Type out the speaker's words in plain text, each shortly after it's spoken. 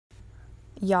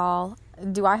y'all,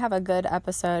 do I have a good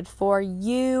episode for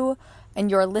you and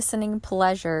your listening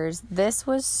pleasures. This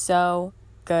was so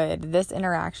good. This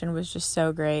interaction was just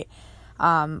so great.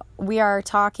 We are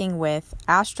talking with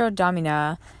Astro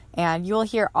Domina, and you'll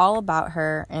hear all about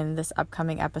her in this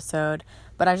upcoming episode.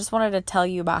 But I just wanted to tell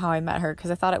you about how I met her,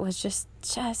 because I thought it was just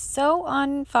so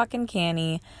unfucking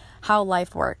canny how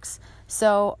life works.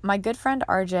 So my good friend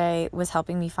RJ was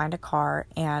helping me find a car,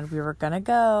 and we were going to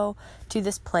go to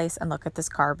this place and look at this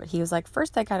car. But he was like,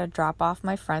 first I got to drop off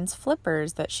my friend's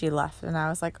flippers that she left. And I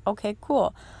was like, okay,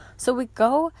 cool. So we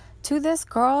go to this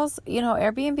girl's,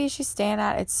 Airbnb she's staying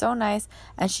at. It's so nice.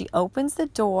 And she opens the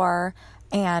door,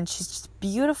 and she's just a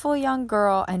beautiful young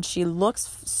girl, and she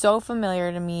looks so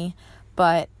familiar to me.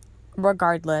 But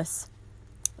regardless,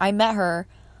 I met her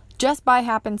just by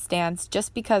happenstance,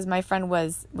 just because my friend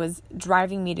was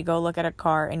driving me to go look at a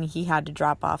car, and he had to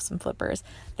drop off some flippers.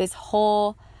 This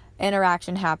whole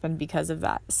interaction happened because of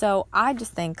that. So I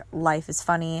just think life is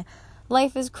funny.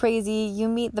 Life is crazy. You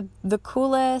meet the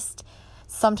coolest,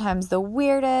 sometimes the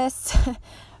weirdest,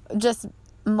 just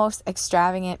most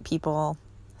extravagant people,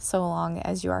 so long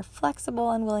as you are flexible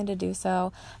and willing to do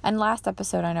so. And last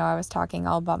episode, I know I was talking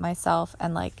all about myself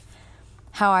and like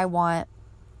how I want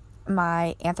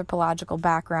my anthropological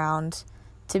background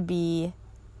to be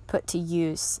put to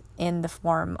use in the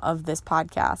form of this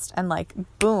podcast, and like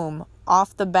boom,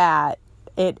 off the bat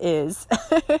it is.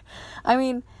 I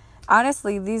mean,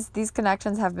 honestly, these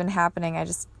connections have been happening. I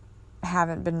just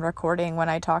haven't been recording when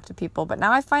I talk to people, but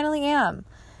now I finally am.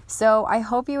 So I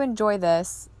hope you enjoy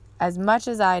this as much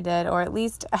as I did, or at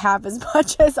least half as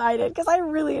much as I did, because I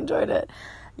really enjoyed it.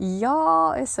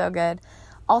 Y'all, it's so good.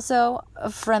 Also, a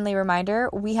friendly reminder,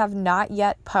 we have not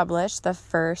yet published the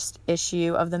first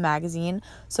issue of the magazine,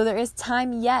 so there is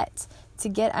time yet to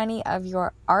get any of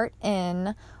your art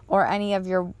in, or any of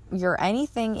your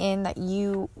anything in that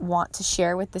you want to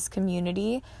share with this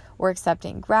community. We're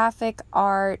accepting graphic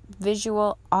art,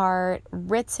 visual art,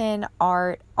 written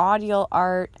art, audio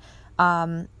art.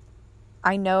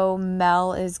 I know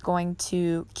Mel is going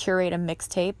to curate a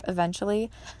mixtape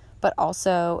eventually. But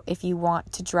also, if you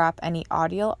want to drop any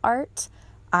audio art,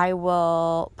 I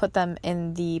will put them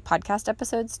in the podcast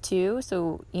episodes too.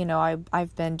 So,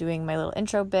 I've been doing my little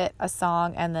intro bit, a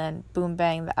song, and then boom,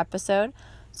 bang, the episode.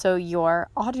 So your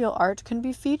audio art can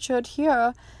be featured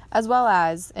here, as well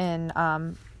as in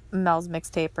Mel's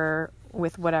mixtape, or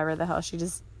with whatever the hell she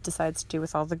just decides to do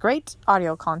with all the great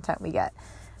audio content we get.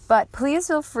 But please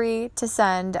feel free to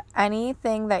send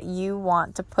anything that you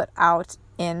want to put out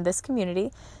in this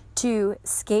community to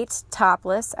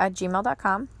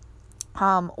skatetopless@gmail.com.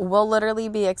 We'll literally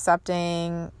be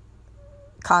accepting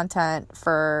content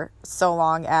for so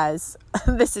long as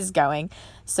this is going.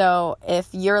 So if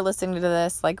you're listening to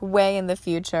this like way in the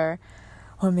future,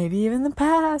 or maybe even the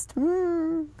past,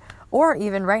 or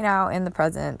even right now in the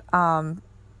present,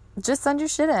 just send your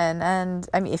shit in, and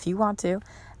I mean, if you want to,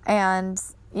 and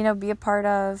be a part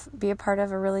of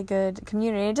a really good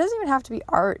community. It doesn't even have to be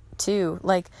art too.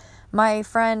 Like, my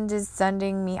friend is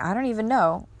sending me, I don't even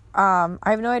know. I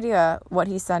have no idea what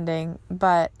he's sending,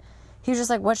 but he was just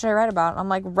like, what should I write about? And I'm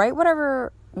like, write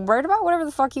about whatever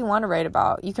the fuck you want to write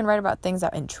about. You can write about things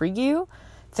that intrigue you,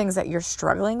 things that you're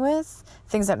struggling with,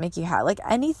 things that make you happy, like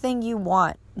anything you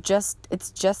want.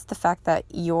 It's just the fact that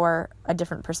you're a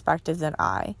different perspective than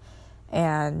I.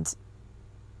 And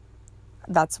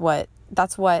that's what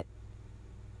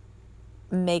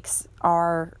makes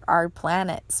our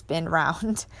planet spin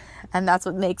round, and that's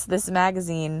what makes this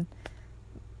magazine,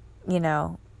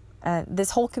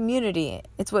 this whole community,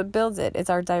 it's what builds it. It's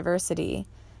our diversity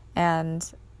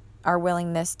and our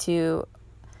willingness to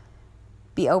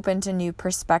be open to new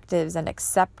perspectives and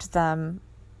accept them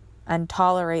and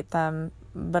tolerate them,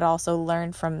 but also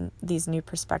learn from these new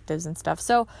perspectives and stuff.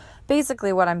 So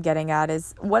basically what I'm getting at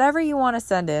is, whatever you want to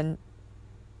send in,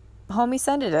 homie,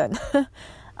 send it in.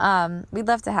 We'd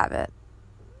love to have it.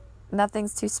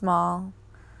 Nothing's too small.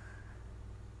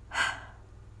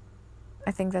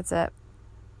 I think that's it.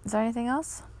 Is there anything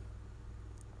else?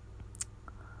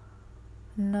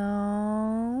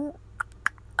 No.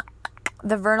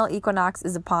 The vernal equinox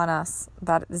is upon us.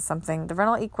 That is something. The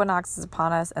vernal equinox is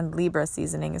upon us, and Libra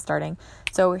seasoning is starting.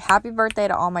 So happy birthday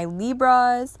to all my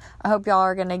Libras. I hope y'all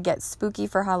are going to get spooky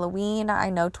for Halloween. I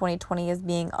know 2020 is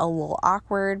being a little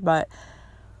awkward, but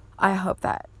I hope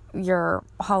that your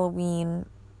Halloween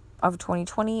of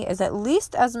 2020 is at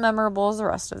least as memorable as the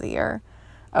rest of the year.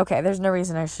 Okay, there's no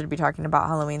reason I should be talking about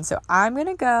Halloween, so I'm going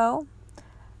to go.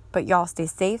 But y'all stay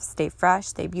safe, stay fresh,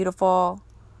 stay beautiful.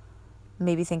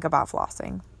 Maybe think about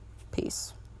flossing.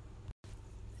 Peace.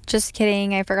 Just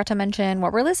kidding. I forgot to mention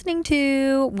what we're listening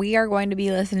to. We are going to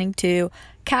be listening to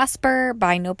Casper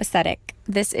by No Pathetic.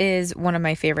 This is one of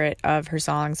my favorite of her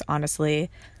songs, honestly.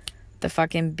 The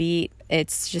fucking beat,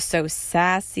 it's just so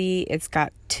sassy. It's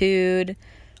got tude.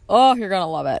 Oh, you're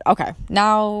gonna love it. Okay,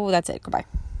 now that's it. Goodbye.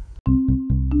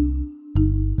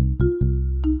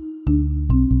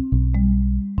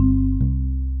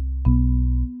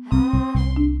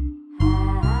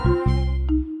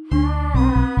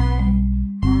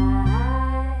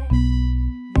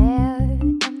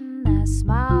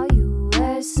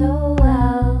 So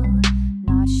well,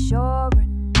 not sure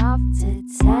enough to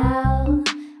tell.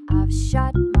 I've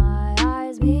shut my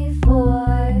eyes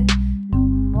before, no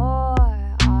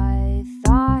more. I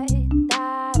thought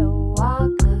that a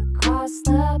walk across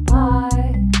the park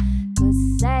could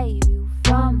save you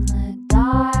from the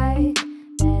dark.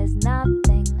 There's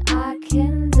nothing I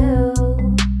can do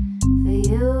for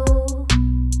you.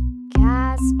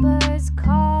 Casper's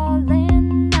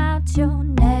calling out your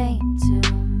name to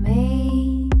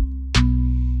me.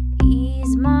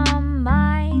 Ease my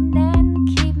mind and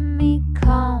keep me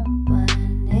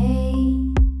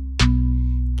company.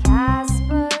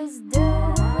 Casper's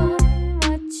doing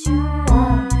what you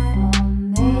want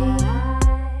from me.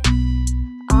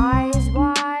 Eyes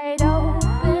wide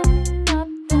open,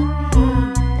 nothing he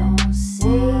don't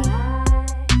see.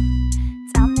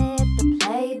 Time to hit the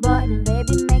play button,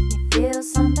 baby, make me feel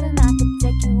something. I could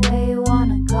take you where you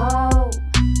wanna go.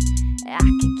 I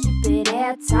could keep it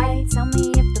airtight. Tell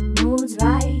me if the mood's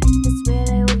right. It's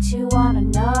really what you wanna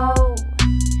know.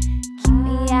 Keep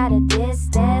me at a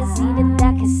distance, needed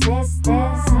that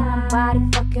consistence. Ain't nobody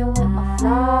fucking with my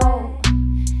flow.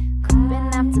 Creeping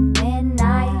after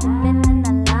midnight, living in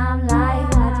the limelight.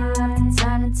 Why'd you have to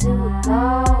turn into a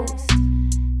ghost?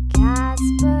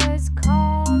 Casper's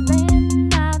calling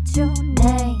out your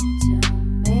name to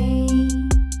me.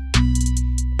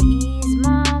 Ease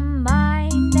my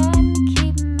mind and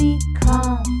keep me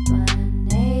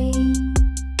company.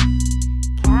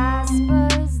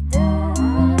 Casper's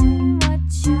doing what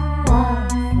you want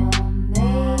from me.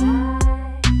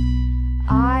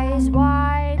 Eyes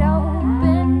wide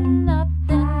open,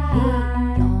 nothing he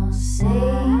don't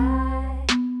see.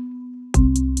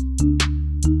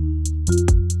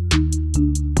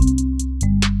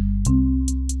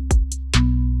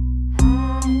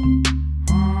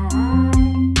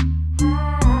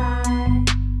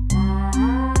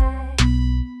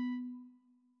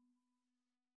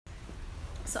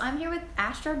 So I'm here with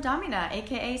Astro Domina,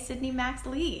 aka Sydney Max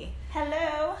Lee.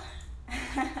 Hello.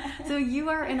 So you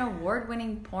are an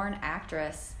award-winning porn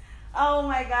actress. Oh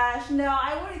my gosh, no,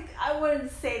 I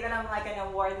wouldn't say that I'm like an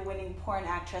award-winning porn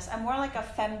actress. I'm more like a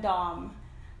femdom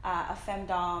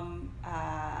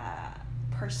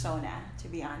persona, to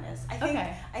be honest. I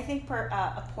think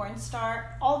a porn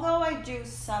star, although I do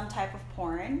some type of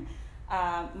porn,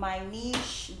 my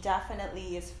niche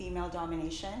definitely is female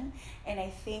domination, and I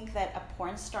think that a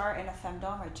porn star and a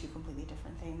femdom are two completely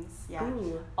different things. Yeah.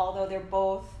 Ooh. Although they're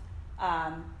both,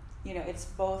 it's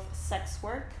both sex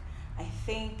work. I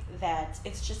think that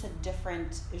it's just a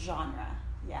different genre.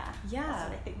 Yeah. Yeah. That's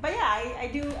what I think. But yeah,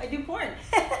 I do porn.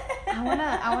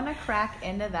 I wanna crack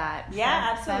into that.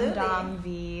 Yeah, absolutely. Femdom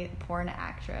v porn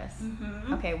actress.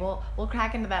 Mm-hmm. Okay, we'll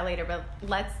crack into that later, but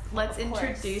let's Of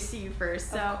introduce you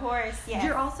first. So of course, yes.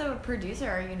 You're also a producer,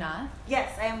 are you not?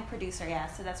 Yes, I am a producer. Yeah,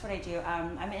 so that's what I do.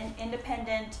 I'm an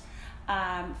independent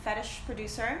fetish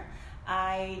producer.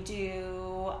 I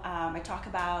talk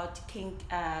about kink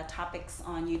topics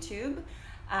on YouTube.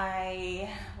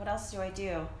 What else do I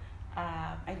do?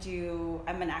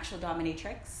 I'm an actual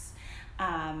dominatrix.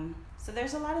 So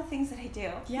there's a lot of things that I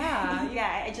do. Yeah.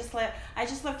 Yeah, I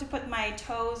just love to put my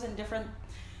toes in different,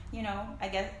 I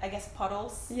guess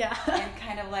puddles. Yeah. And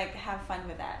kind of like have fun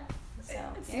with that. So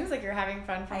It seems like you're having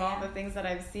fun from all the things that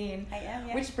I've seen. I am,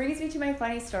 yeah. Which brings me to my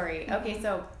funny story. Mm-hmm. Okay,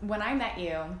 so when I met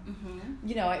you,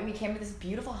 mm-hmm. We came to this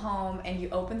beautiful home, and you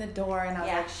opened the door, and I was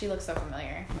Yeah. like, she looks so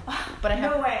familiar. But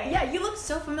No way. Yeah, you look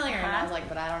so familiar, and I Uh-huh. was like,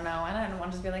 but I don't know, and I didn't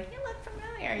want to just be like, you look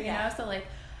familiar, you know? So like,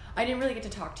 I didn't really get to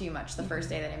talk to you much the first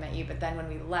day that I met you, but then when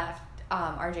we left,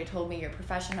 RJ told me your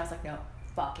profession. I was like, no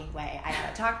fucking way, I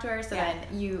gotta talk to her. So Yeah.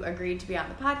 then you agreed to be on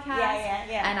the podcast.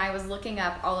 Yeah. And I was looking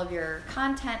up all of your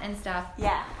content and stuff.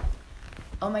 Yeah.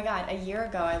 Oh my god, a year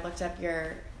ago I looked up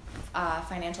your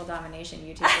financial domination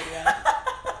YouTube video.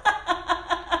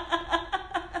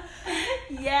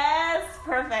 Yes,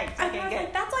 perfect. I Okay, was good.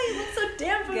 like, that's why you look so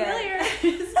damn familiar.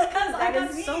 Good. It's because I That got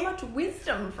is so me. much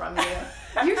wisdom from you.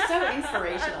 You're so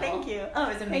inspirational. Thank you. Oh,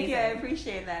 it was amazing. Thank you. I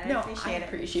appreciate that. No, I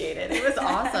appreciate it. it was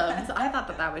awesome. So I thought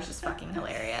that was just fucking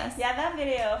hilarious. Yeah, that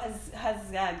video has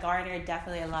garnered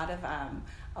definitely a lot of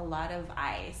a lot of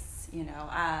eyes, you know.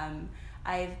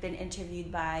 I've been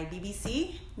interviewed by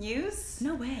BBC News.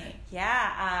 No way.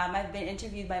 Yeah, I've been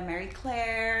interviewed by Mary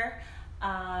Claire.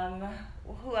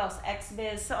 Who else?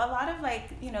 XBiz. So a lot of like,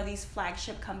 you know, these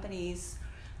flagship companies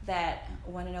that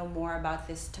want to know more about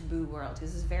this taboo world.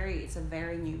 It's a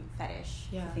very new fetish.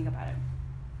 If you think about it.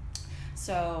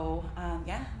 So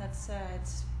that's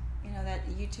it's, you know, that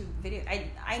YouTube video.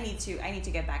 I need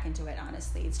to get back into it.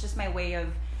 Honestly, it's just my way of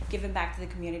giving back to the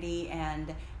community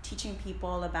and teaching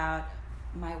people about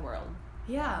my world.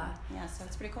 Yeah. So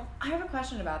it's pretty cool. I have a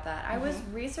question about that. I was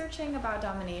researching about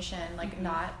domination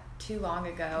not too long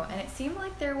ago, and it seemed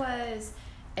like there was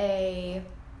a,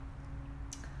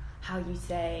 how you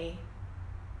say,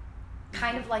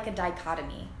 kind of like a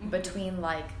dichotomy between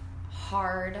like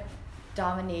hard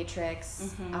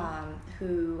dominatrix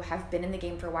who have been in the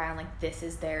game for a while and like this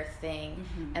is their thing,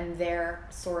 and they're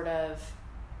sort of,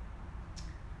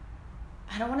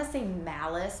 I don't want to say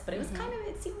malice, but it was kind of,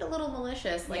 it seemed a little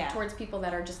malicious, like towards people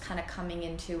that are just kind of coming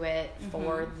into it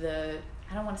for the,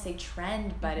 I don't want to say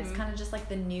trend, but it's kind of just like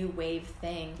the new wave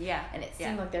thing. Yeah. And it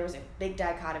seemed like there was a big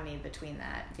dichotomy between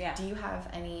that. Yeah. Do you have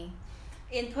any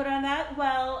input on that?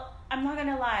 Well, I'm not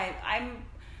gonna lie.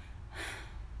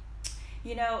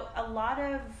 You know, a lot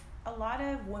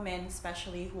of women,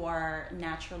 especially who are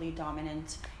naturally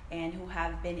dominant and who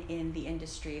have been in the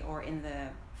industry or in the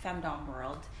femdom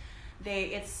world,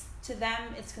 to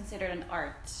them it's considered an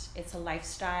art. It's a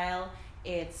lifestyle.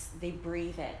 They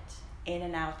breathe it in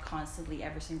and out constantly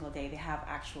every single day. They have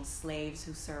actual slaves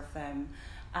who serve them,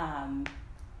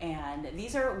 and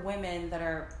these are women that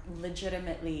are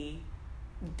legitimately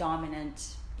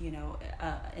dominant, you know,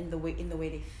 in the way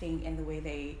they think, in the way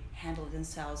they handle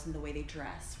themselves, in the way they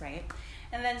dress, right?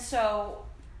 And then so,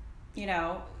 you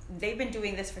know, they've been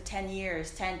doing this for 10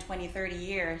 years, 10, 20, 30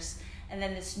 years, and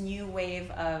then this new wave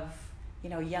of, you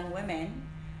know, young women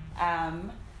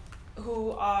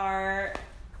who are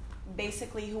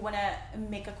basically, who want to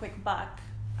make a quick buck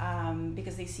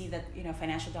because they see that, you know,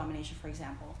 financial domination, for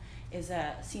example,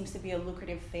 seems to be a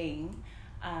lucrative thing,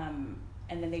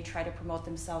 and then they try to promote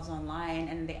themselves online,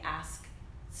 and they ask,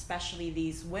 especially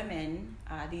these women,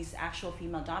 these actual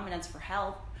female dominants, for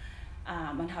help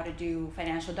on how to do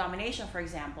financial domination, for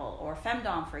example, or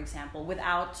femdom, for example,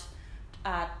 without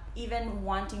even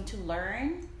wanting to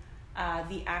learn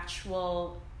the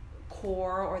actual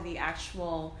core or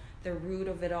the root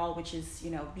of it all, which is,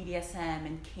 you know, BDSM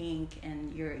and kink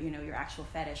and your actual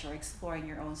fetish, or exploring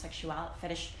your own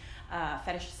fetish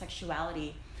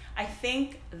sexuality. I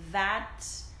think that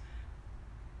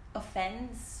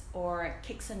offends or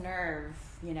kicks a nerve,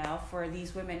 you know, for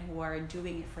these women who are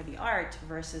doing it for the art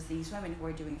versus these women who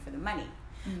are doing it for the money.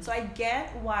 So I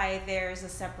get why there's a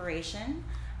separation,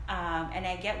 and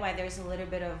I get why there's a little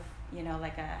bit of, you know,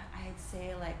 like I'd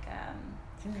say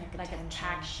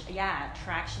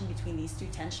attraction between these two,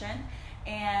 tension.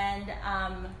 And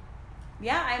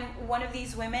I'm one of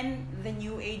these women, the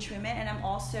new age women, and I'm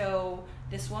also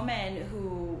this woman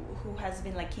who has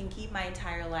been like kinky my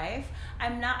entire life.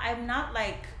 I'm not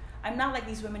like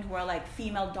these women who are like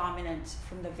female dominant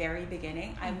from the very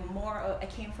beginning. I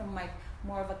came from like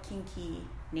more of a kinky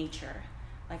nature.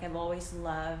 Like I've always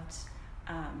loved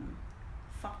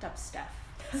fucked up stuff.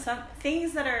 Some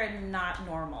things that are not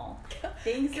normal,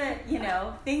 things that, you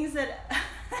know, things that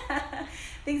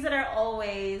are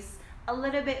always a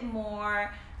little bit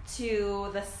more to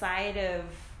the side of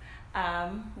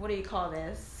what do you call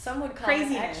this? Some would call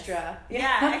craziness. It extra.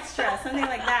 Yeah, extra, something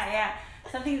like that.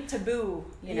 Yeah, something taboo,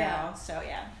 you know. So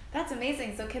yeah, that's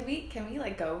amazing. So can we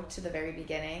like go to the very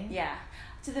beginning? Yeah,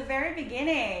 to the very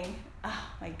beginning. Oh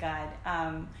my God.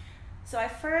 So I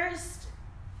first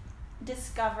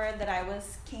discovered that I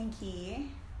was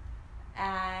kinky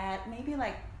at maybe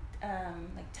like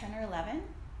 10 or 11,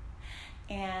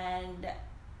 and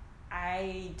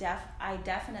I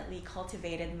definitely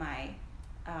cultivated my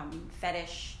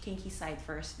fetish kinky side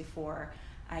first before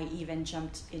I even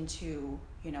jumped into,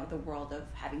 you know, the world of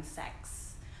having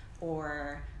sex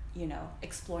or, you know,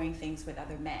 exploring things with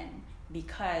other men,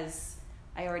 because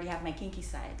I already have my kinky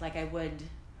side. Like I would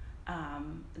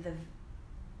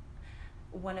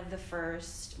one of the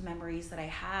first memories that I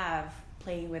have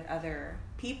playing with other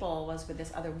people was with this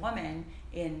other woman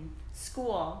in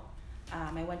school.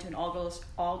 I went to an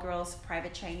all girls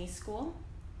private Chinese school,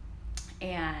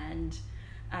 and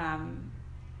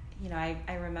you know,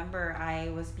 I remember I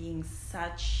was being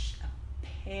such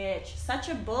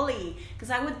a bully, because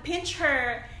I would pinch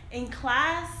her in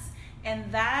class, and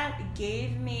that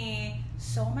gave me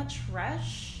so much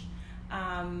rush,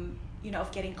 you know,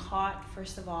 of getting caught,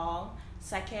 first of all.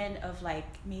 Second, of like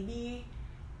maybe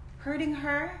hurting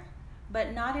her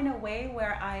but not in a way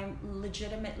where I'm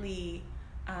legitimately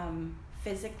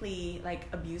physically like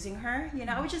abusing her. You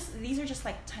know, I would just, these are just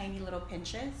like tiny little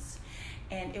pinches,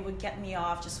 and it would get me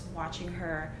off just watching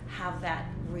her have that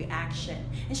reaction.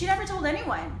 And she never told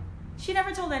anyone. She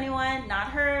never told anyone,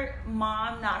 not her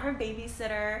mom, not her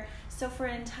babysitter. So for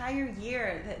an entire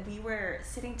year that we were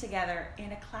sitting together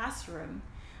in a classroom,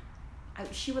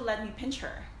 she would let me pinch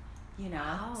her, you know?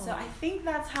 Wow. So I think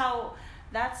that's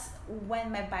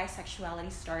when my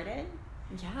bisexuality started.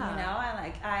 Yeah. You know,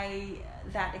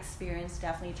 that experience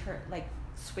definitely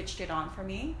switched it on for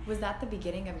me. Was that the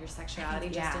beginning of your sexuality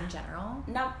just in general?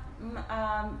 No,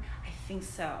 I think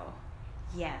so.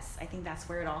 Yes, I think that's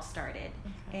where it all started.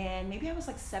 Okay. And maybe I was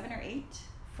like 7 or 8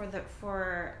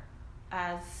 for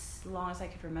as long as I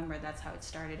could remember. That's how it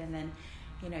started, and then,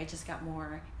 you know, it just got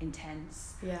more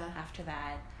intense. Yeah. After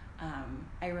that,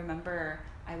 I remember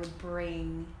I would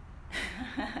bring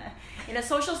in a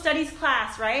social studies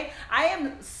class, right? I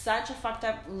am such a fucked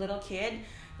up little kid.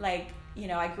 Like, you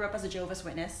know, I grew up as a Jehovah's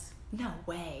Witness. No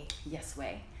way. Yes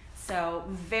way. So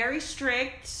very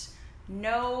strict.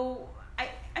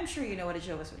 I'm sure you know what a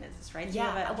Jehovah's Witness is, right?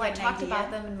 Yeah, I talked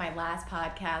about them in my last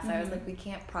podcast. I was like, we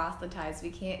can't proselytize. We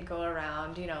can't go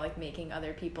around, you know, like making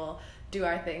other people do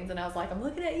our things. And I was like, I'm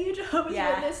looking at you, Jehovah's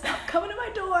Witness. Stop coming to my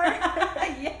door.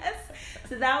 Yes.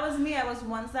 So that was me. I was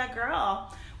once that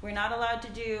girl. We're not allowed to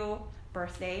do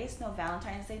birthdays, no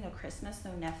Valentine's Day, no Christmas,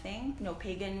 no nothing, no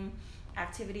pagan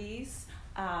activities.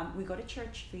 We go to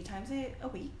church 3 times a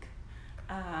week.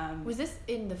 Was this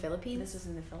in the Philippines? This was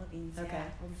in the Philippines. Okay.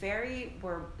 Yeah.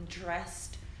 We're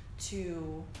dressed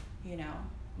to, you know,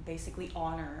 basically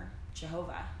honor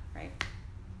Jehovah, right?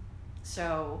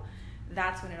 So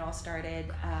that's when it all started.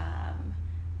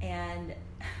 And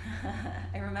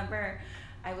I remember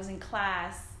I was in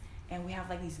class, and we have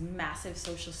like these massive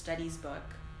social studies book.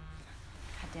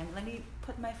 God damn it, let me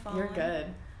put my phone. You're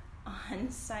good. On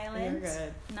silent. You're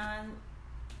good.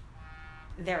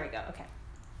 There we go. Okay.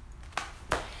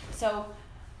 So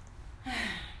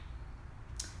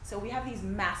we have these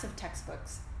massive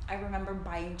textbooks. I remember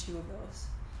buying 2 of those,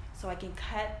 so I can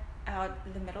cut out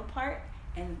the middle part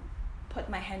and put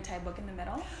my hentai book in the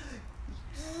middle.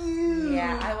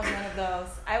 Yeah, I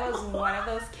was one of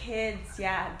those kids.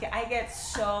 Yeah, I get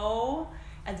so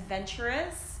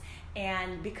adventurous,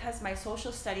 and because my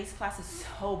social studies class is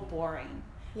so boring.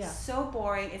 Yeah. So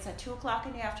boring. It's at 2:00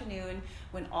 in the afternoon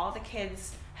when all the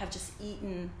kids have just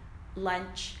eaten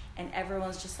lunch and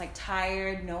everyone's just like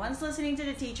tired. No one's listening to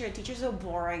the teacher. The teacher's so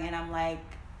boring, and I'm like,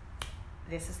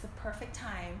 this is the perfect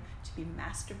time to be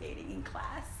masturbating in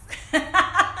class.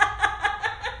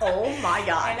 Oh my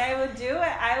God. And I would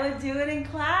do it in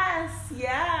class.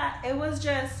 Yeah. It was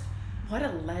just... What a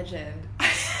legend.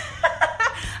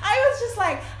 I was just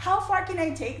like, how far can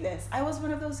I take this? I was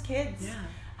one of those kids. Yeah.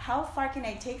 How far can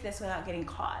I take this without getting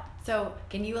caught? So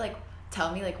can you like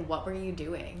tell me, like, what were you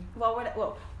doing?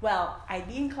 Well, I'd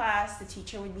be in class. The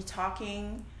teacher would be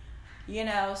talking, you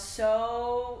know,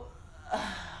 so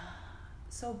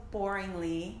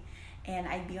boringly, and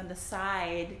I'd be on the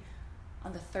side,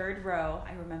 on the 3rd row.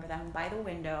 I remember that one, by the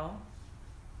window,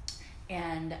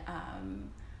 and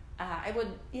I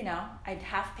would, you know, I'd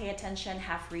half pay attention,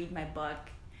 half read my book,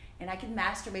 and I could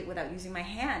masturbate without using my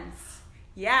hands.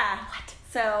 Yeah. What?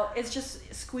 So it's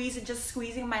just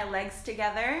squeezing my legs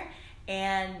together.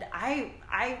 And I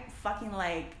fucking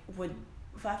like would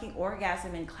fucking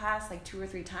orgasm in class like 2 or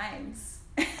 3 times.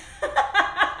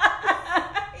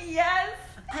 Yes.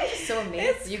 I'm just so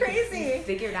amazed. It's crazy. You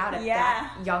figured out at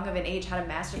that young of an age how to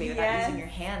masturbate without using your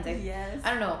hands. I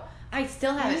don't know. I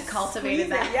still haven't cultivated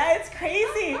that. Yeah, it's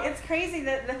crazy. It's crazy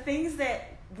that the things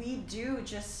that we do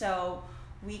just so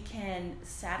we can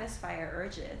satisfy our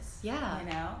urges. Yeah. You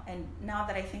know? And now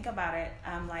that I think about it,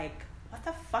 I'm like, what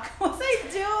the fuck was I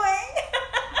doing?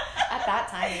 At that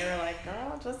time, you were like,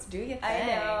 girl, just do your thing.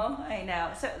 I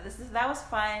know. So that was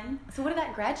fun. So what did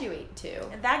that graduate to?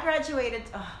 That graduated,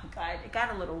 oh God, it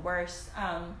got a little worse.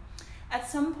 At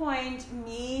some point,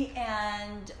 me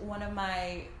and one of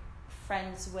my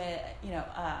friends with, you know,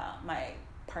 my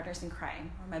partners in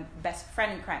crime, or my best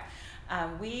friend in crime,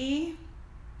 I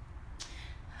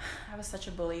was such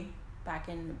a bully back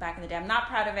in the day. I'm not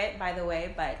proud of it, by the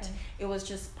way, but it was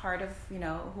just part of, you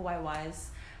know, who I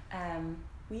was.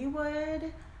 We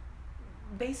would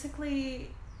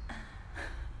basically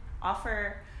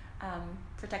offer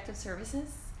protective services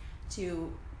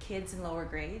to kids in lower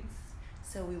grades.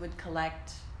 So we would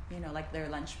collect, you know, like their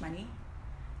lunch money.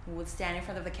 We would stand in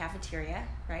front of the cafeteria,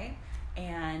 right?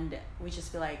 And we'd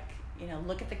just be like, you know,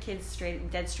 look at the kids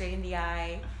dead straight in the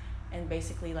eye, and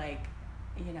basically like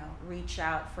reach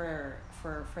out for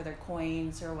their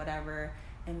coins or whatever,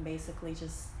 and basically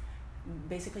just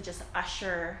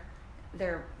usher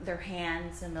their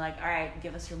hands and be like, all right,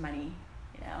 give us your money,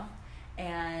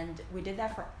 and we did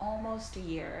that for almost a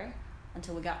year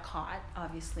until we got caught,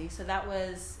 obviously. So that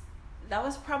was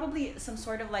probably some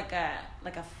sort of like a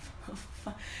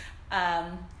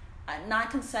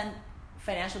non-consent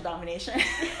financial domination.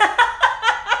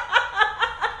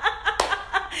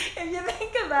 If you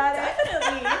think about it.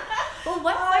 Definitely. Well,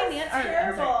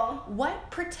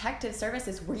 what protective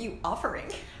services were you offering?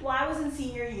 Well, I was in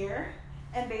senior year,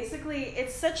 and basically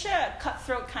it's such a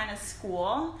cutthroat kind of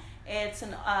school. It's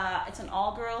an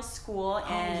all-girls school,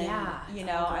 and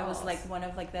I was like one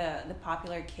of like the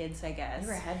popular kids, I guess. You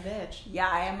were a head bitch. Yeah,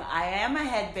 I am a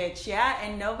head bitch. Yeah,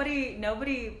 and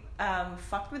nobody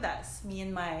fucked with us, me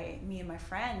and my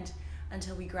friend,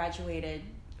 until we graduated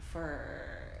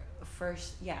for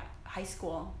freshman high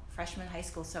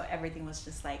school. So everything was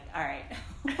just like, all right,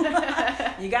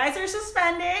 you guys are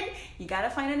suspended. You got to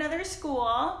find another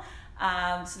school.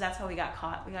 So that's how we got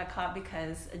caught. We got caught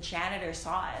because a janitor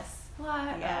saw us.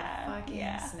 What a fucking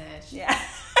snitch. Yeah.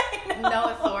 No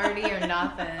authority or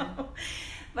nothing.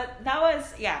 But that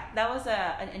was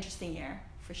an interesting year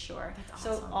for sure. That's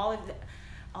awesome. So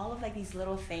all of like these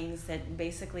little things that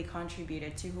basically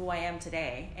contributed to who I am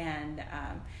today, and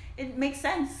it makes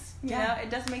sense. It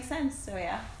does make sense. So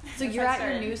yeah. So you're at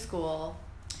your new school.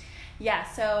 Yeah.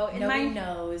 So nobody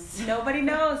knows. Nobody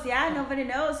knows. Yeah. Nobody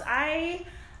knows.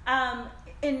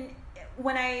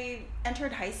 When I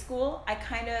entered high school, I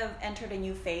kind of entered a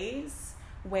new phase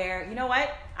where, you know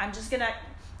what, I'm just gonna.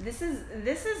 This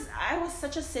is. I was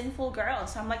such a sinful girl,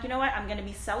 so I'm like, you know what, I'm gonna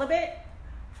be celibate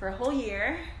for a whole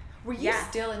year. Were you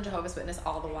still in Jehovah's Witness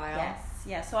all the while? Yes.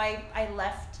 Yeah. So I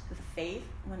left the faith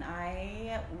when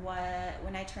I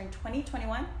turned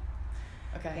 21.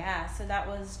 Okay. Yeah. So that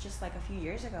was just like a few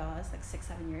years ago. It was like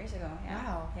 6-7 years ago. Yeah.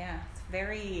 Wow. Yeah. It's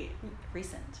very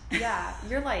recent. Yeah.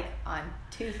 You're like on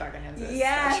two fucking ends of the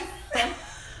Yes.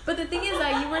 But the thing is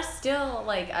that you were still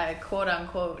like a quote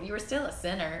unquote, you were still a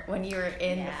sinner when you were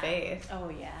in the faith. Oh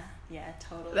yeah. Yeah,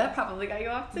 totally. That probably got you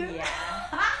off too. Yeah.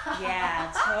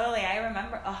 Yeah, totally. I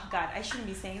remember, oh God, I shouldn't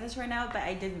be saying this right now, but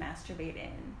I did masturbate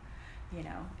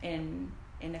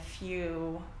in a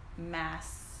few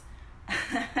mass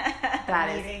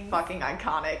That meetings. is fucking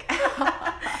iconic.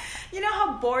 You know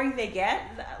how boring they get?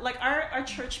 Like our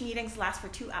church meetings last for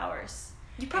 2 hours.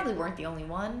 You probably weren't the only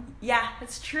one. Yeah,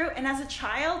 it's true. And as a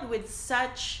child with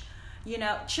such,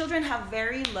 children have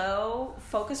very low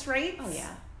focus rates. Oh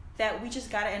yeah. That we just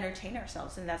gotta entertain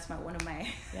ourselves, and that's one of my.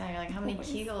 Yeah, you're like, how many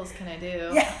Kegels can I do?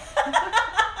 Yeah.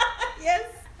 Yes.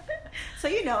 So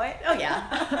you know it. Oh yeah,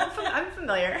 I'm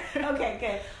familiar. Okay,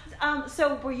 good.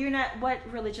 So were you not? What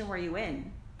religion were you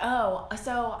in? Oh,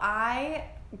 so I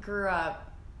grew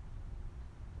up.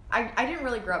 I didn't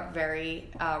really grow up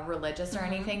very religious or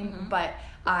anything, but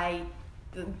I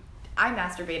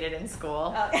masturbated in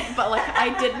school, but like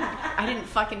I didn't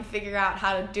fucking figure out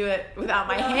how to do it without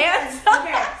my hands.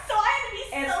 Okay. So I had to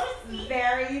be so It's sweet.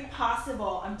 very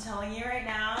possible. I'm telling you right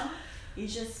now. You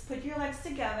just put your legs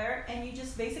together and you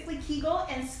just basically Kegel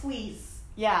and squeeze.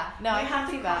 Yeah, no, I You can have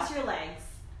see to that. cross your legs.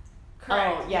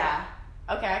 Correct. Oh yeah.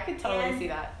 Okay, I could totally And- see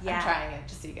that. yeah. I'm trying it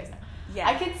just so you guys know. Yeah.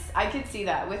 I could see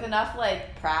that with enough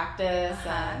like practice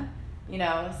and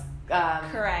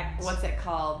Correct. What's it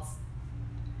called?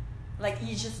 Like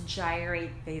you just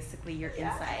gyrate basically your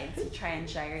insides. You try and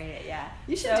gyrate it, yeah.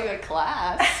 You should do a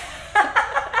class.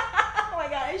 Oh my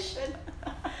god, I should.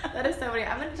 That is so funny.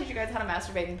 I'm going to teach you guys how to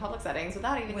masturbate in public settings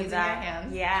without even using your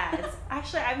hands. Yeah, it's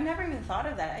actually I've never even thought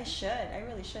of that. I should. I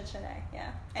really should I?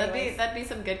 Yeah. That'd be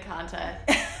some good content.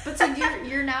 But so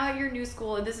you're now at your new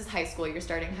school. This is high school. You're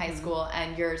starting high school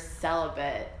and you're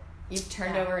celibate. You've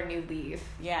turned over a new leaf.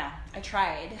 Yeah, I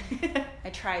tried.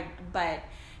 But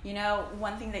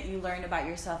one thing that you learn about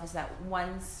yourself is that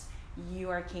once you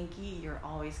are kinky, you're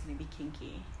always going to be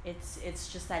kinky.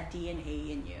 It's just that DNA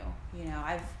in you.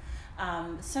 I've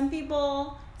some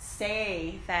people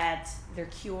say that they're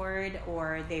cured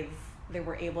or they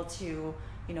were able to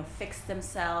fix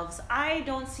themselves. I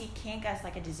don't see kink as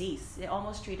like a disease. They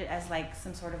almost treat it as like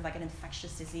some sort of like an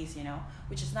infectious disease,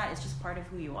 which is not. It's just part of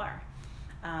who you are.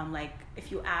 Like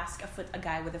if you ask a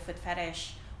guy with a foot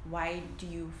fetish, why do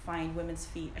you find women's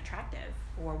feet attractive,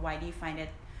 or why do you find it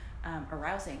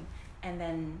arousing? And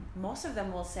then most of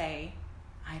them will say,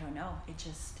 I don't know. It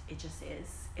just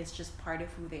is. It's just part of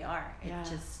who they are. It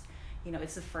just,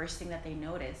 it's the first thing that they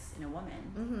notice in a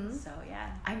woman. Mm-hmm. So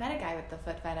yeah. I met a guy with the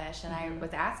foot fetish, and I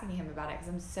was asking him about it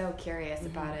because I'm so curious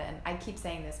about it. And I keep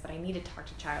saying this, but I need to talk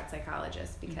to child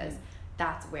psychologists because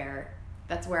that's where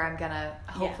that's where I'm gonna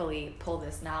hopefully pull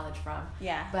this knowledge from.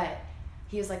 Yeah. But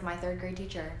he was like my 3rd grade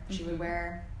teacher. She would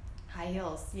wear high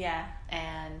heels. Yeah.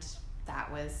 And that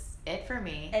was it for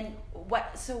me. And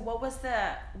what was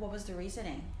the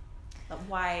reasoning?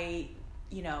 Why,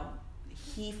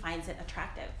 he finds it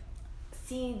attractive?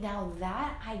 See, now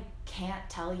that I can't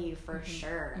tell you for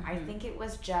sure. I think it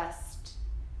was just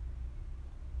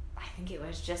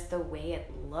the way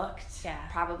it looked. Yeah.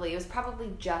 It was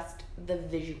probably just the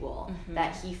visual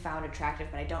that he found attractive,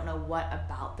 but I don't know what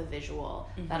about the visual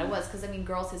that it was. Because,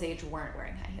 girls his age weren't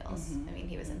wearing high heels.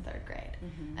 He was in 3rd grade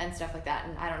and stuff like that.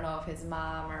 And I don't know if his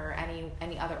mom or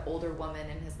any other older woman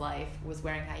in his life was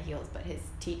wearing high heels, but his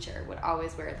teacher would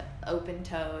always wear the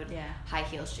open-toed high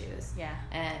heel shoes. Yeah.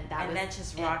 And that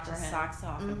just rocked his socks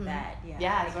off of that. Yeah.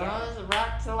 Yeah, so it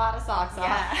rocked a lot of socks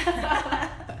off.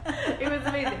 It was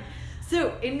amazing.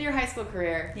 So, in your high school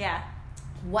career,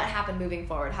 what happened moving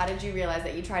forward? How did you realize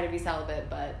that you tried to be celibate,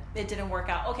 but it didn't work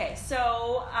out? Okay,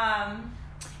 so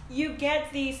you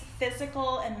get these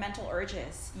physical and mental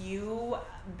urges. You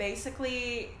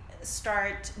basically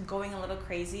start going a little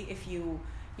crazy if you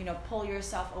pull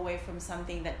yourself away from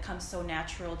something that comes so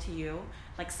natural to you,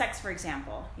 like sex, for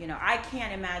example. I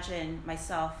can't imagine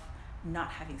myself not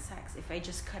having sex. If I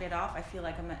just cut it off, I feel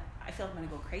like I'm gonna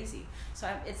go crazy. So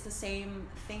it's the same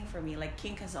thing for me. Like,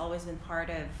 kink has always been part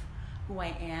of who I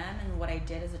am and what I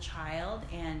did as a child,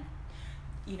 and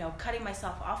cutting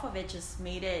myself off of it just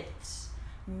made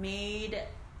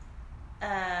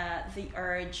the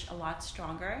urge a lot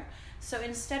stronger. So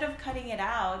instead of cutting it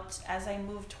out, as I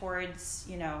moved towards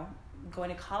going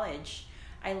to college,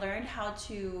 I learned how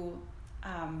to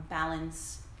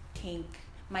balance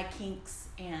my kinks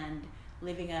and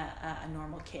living a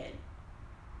normal kid,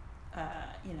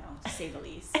 to say the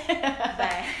least.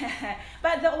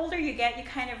 But the older you get, you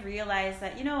kind of realize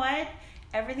that,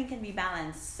 everything can be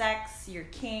balanced. Sex, your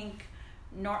kink,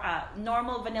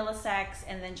 normal vanilla sex,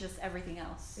 and then just everything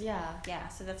else. Yeah,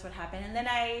 so that's what happened. And then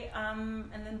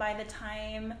and then by the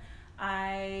time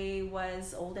I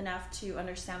was old enough to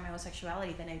understand my own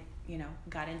sexuality, then I,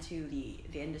 got into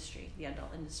the industry, the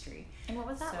adult industry. And what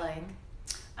was that like?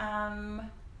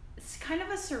 It's kind of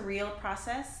a surreal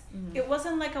process. It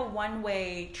wasn't like a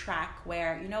one-way track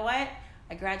where,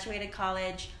 I graduated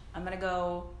college, I'm gonna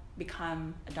go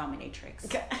become a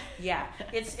dominatrix. Yeah,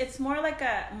 it's more like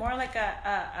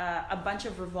a bunch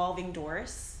of revolving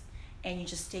doors, and you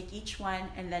just take each one,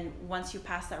 and then once you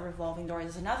pass that revolving door,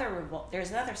 there's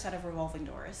another set of revolving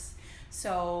doors.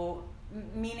 So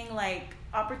meaning, like,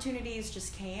 opportunities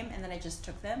just came, and then I just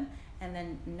took them, and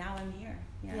then now I'm here.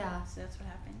 Yeah. So that's what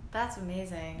happened. That's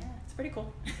amazing. Yeah, it's pretty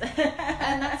cool.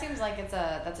 And that seems like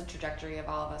that's a trajectory of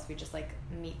all of us. We just like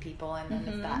meet people, and then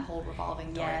it's that whole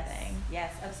revolving door thing.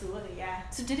 Yes, absolutely. Yeah.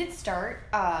 So did it start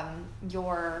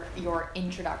your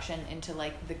introduction into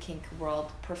like the kink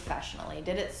world professionally?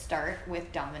 Did it start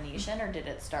with domination, or did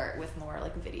it start with more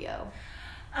like video?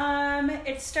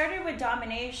 It started with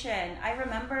domination. I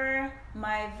remember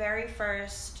my very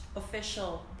first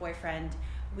official boyfriend.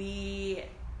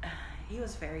 He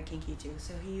was very kinky too.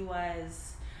 So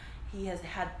he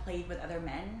had played with other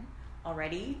men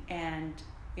already, and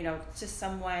just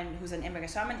someone who's an immigrant.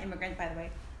 So I'm an immigrant, by the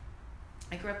way.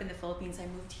 I grew up in the Philippines. I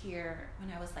moved here when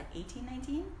I was like 18,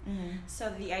 19. So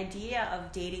the idea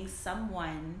of dating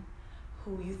someone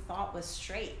who you thought was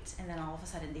straight, and then all of a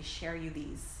sudden they share you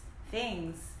these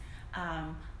things,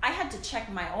 I had to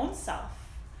check my own self.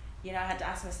 I had to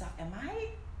ask myself, am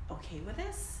I okay with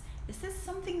this? Is this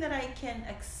something that I can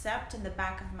accept in the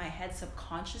back of my head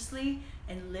subconsciously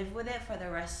and live with it for the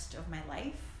rest of my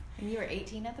life? And you were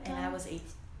 18 at the time? And I was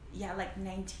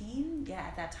 19,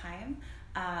 at that time.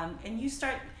 And you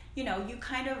start, you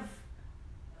kind of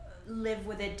live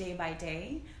with it day by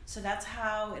day. So that's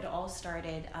how it all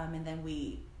started. And then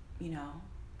we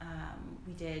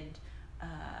did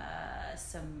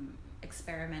some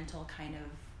experimental kind of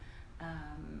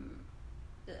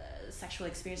sexual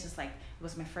experiences. Like, it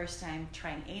was my first time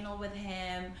trying anal with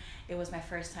him. It was my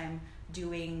first time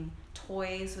doing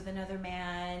toys with another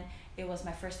man. It was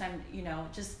my first time,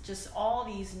 just all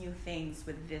these new things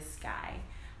with this guy.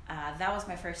 That was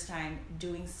my first time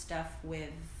doing stuff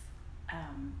with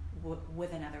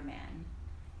another man.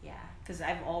 Yeah, because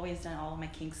I've always done all of my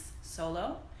kinks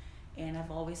solo, and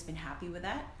I've always been happy with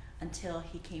that until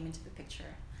he came into the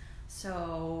picture.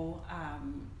 So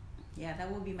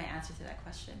that would be my answer to that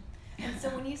question. And so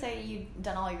when you say you've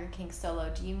done all your kinks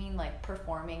solo, do you mean like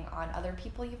performing on other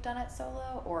people you've done it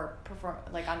solo, or perform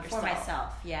like on yourself? For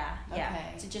myself, yeah.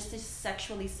 Okay. So just to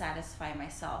sexually satisfy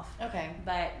myself. Okay.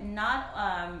 But not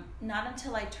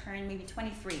until I turned maybe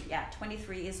 23. Yeah,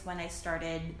 23 is when I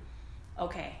started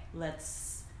okay,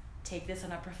 let's take this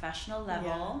on a professional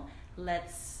level.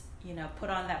 Let's, put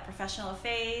on that professional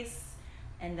face,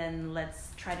 and then let's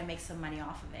try to make some money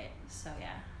off of it. So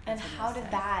yeah. And how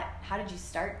did you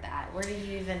start that?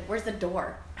 Where's the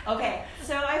door? Okay,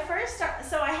 so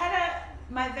I had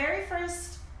my very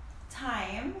first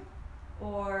time,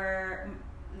 or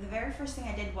the very first thing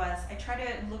I did was I tried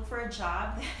to look for a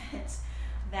job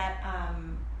that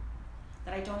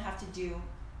I don't have to do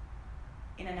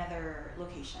in another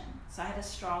location. So I had a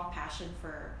strong passion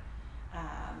for,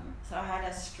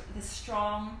 this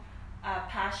strong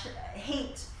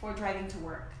hate for driving to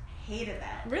work. Hated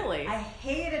that. Really? I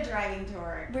hated driving to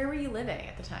work. Where were you living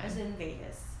at the time? I was in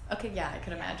Vegas. Okay, yeah, I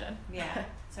could imagine. Yeah.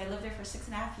 So I lived there for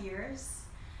 6.5 years,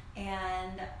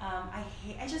 and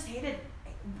I just hated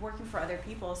working for other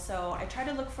people. So I tried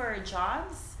to look for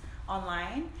jobs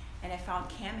online, and I found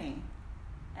camming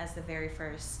as the very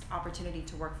first opportunity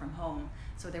to work from home.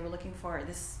 So they were looking for,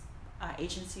 this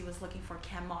agency was looking for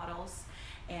cam models,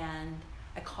 and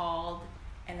I called,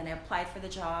 and then I applied for the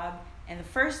job. And the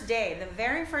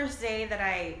very first day that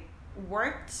I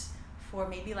worked for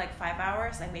maybe like 5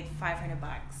 hours, I made $500.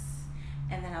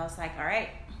 And then I was like, all right,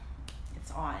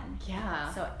 it's on.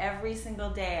 Yeah. So every single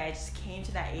day I just came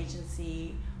to that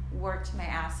agency, worked my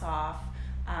ass off.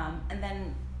 And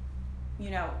then,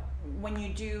 when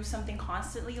you do something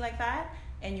constantly like that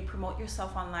and you promote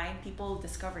yourself online, people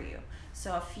discover you.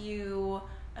 So a few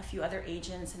other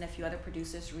agents and a few other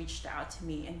producers reached out to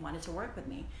me and wanted to work with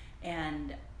me.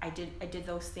 And I did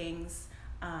those things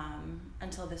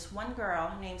until this one girl,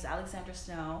 her name's Alexandra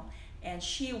Snow, and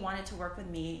she wanted to work with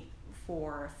me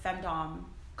for femdom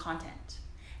content.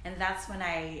 And that's when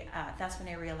I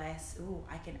realized, ooh,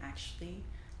 I can actually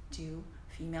do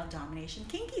female domination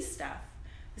kinky stuff.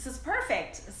 This is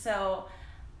perfect. So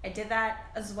I did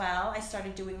that as well. I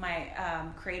started doing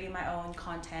creating my own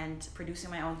content, producing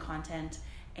my own content,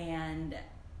 and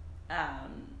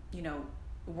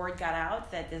word got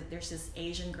out that there's this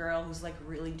Asian girl who's like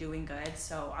really doing good.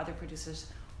 So other producers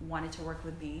wanted to work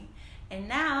with me, and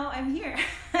now I'm here.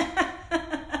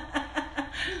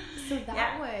 So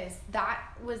that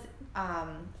was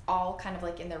all kind of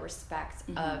like in the respect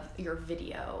of your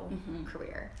video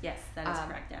career. Yes, that is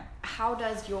correct. Yeah. How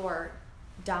does your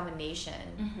domination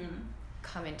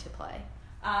come into play?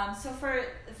 So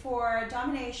for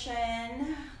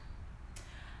domination,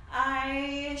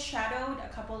 I shadowed a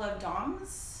couple of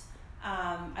doms.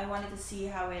 I wanted to see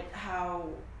how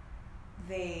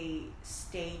they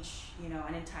stage,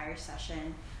 an entire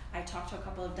session. I talked to a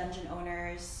couple of dungeon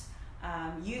owners,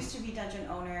 used to be dungeon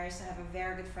owners. I have a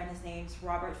very good friend. His name's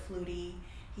Robert Flutie.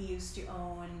 He used to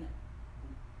own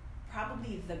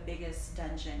probably the biggest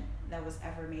dungeon that was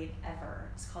ever made ever.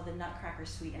 It's called the Nutcracker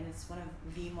Suite, and it's one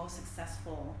of the most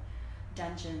successful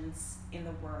dungeons in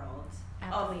the world.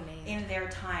 In their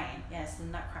time. Yes, the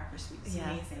Nutcracker Suite. It's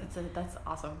amazing. That's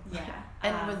awesome. Yeah.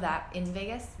 And was that in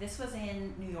Vegas? This was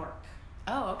in New York.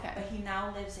 Oh, okay. But he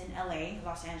now lives in LA,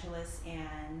 Los Angeles,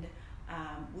 and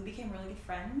we became really good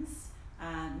friends.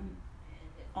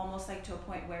 Almost like to a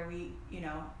point where we,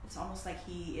 it's almost like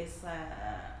he is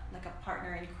like a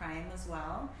partner in crime as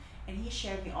well. And he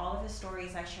shared me all of his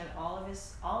stories. I shared all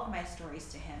of my stories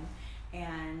to him.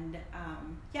 And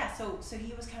so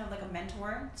he was kind of like a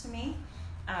mentor to me.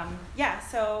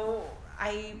 So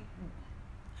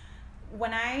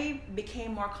when I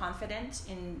became more confident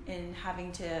in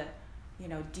having to,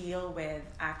 deal with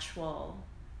actual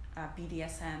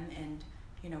BDSM and,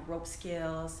 rope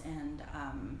skills and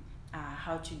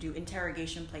how to do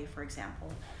interrogation play, for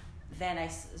example, then I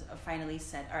finally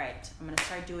said, all right, I'm going to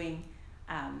start doing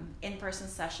in-person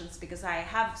sessions, because I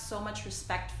have so much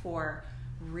respect for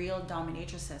real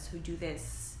dominatrices who do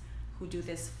this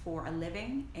for a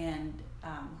living, and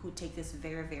who take this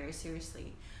very, very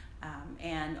seriously.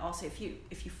 And also, if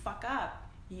you fuck up,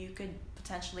 you could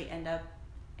potentially end up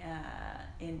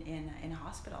in a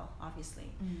hospital,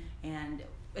 obviously. And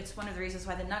it's one of the reasons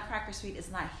why the Nutcracker Suite is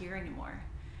not here anymore.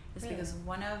 It's really? Because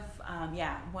one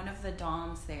of the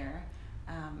doms there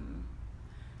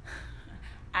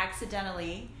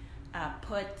accidentally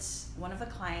put one of the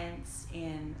clients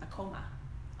in a coma.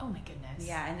 Oh my goodness.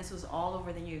 Yeah, and this was all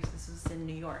over the news. This was in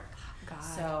New York. God.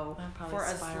 So for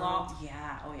as long,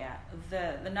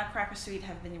 the Nutcracker Suite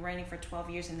have been running for 12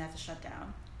 years, and that's a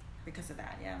shutdown because of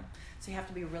that. Yeah, so you have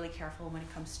to be really careful when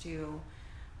it comes to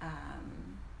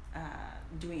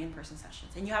doing in-person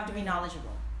sessions, and you have to be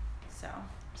knowledgeable.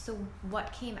 So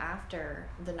what came after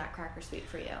the Nutcracker Suite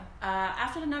for you?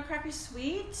 After the Nutcracker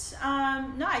Suite,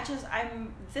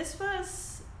 this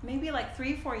was maybe like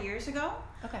 3-4 years ago.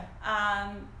 Okay.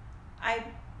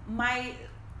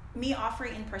 me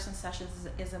offering in-person sessions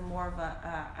is a more of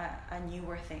a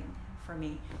newer thing for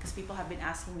me, because people have been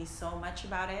asking me so much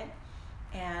about it,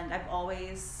 and I've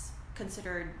always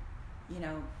considered, you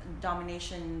know,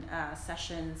 domination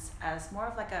sessions as more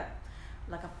of like a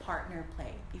partner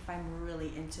play. If I'm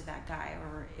really into that guy,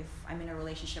 or if I'm in a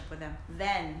relationship with them,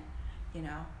 then, you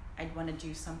know, I'd want to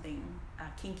do something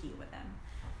kinky with them.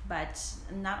 But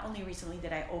not only recently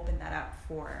did I open that up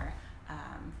for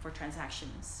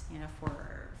transactions, you know,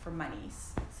 for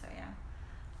monies. So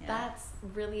yeah. That's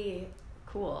really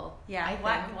cool. Yeah. I think.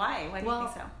 Why? Why do you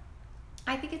think so?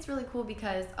 I think it's really cool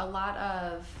because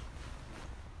I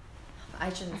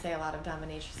shouldn't say a lot of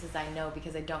dominatrixes I know,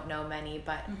 because I don't know many,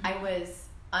 but I was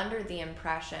under the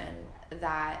impression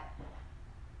that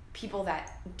people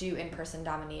that do in-person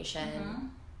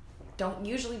domination don't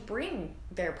usually bring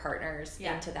their partners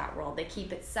into that world. They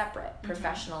keep it separate,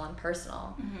 professional and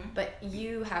personal. But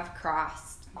you have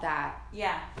crossed that.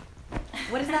 Yeah.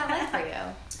 What is that like for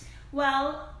you?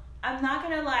 Well, I'm not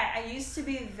gonna lie. I used to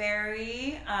be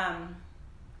very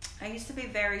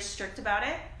strict about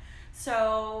it.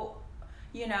 So,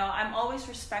 you know, I'm always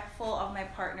respectful of my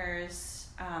partner's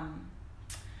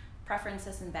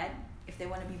preferences in bed. If they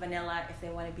want to be vanilla, if they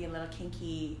want to be a little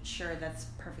kinky, sure, that's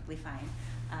perfectly fine.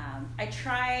 I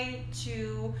try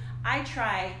to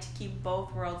keep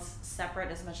both worlds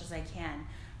separate as much as I can.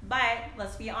 But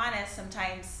let's be honest,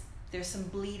 sometimes there's some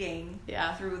bleeding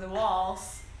through the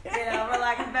walls, you know, for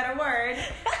lack of a better word.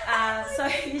 So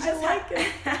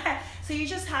you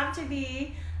just have to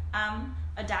be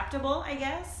adaptable, I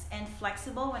guess, and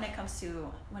flexible when it comes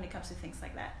to things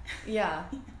like that. Yeah.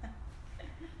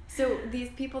 So these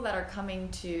people that are coming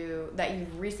to, that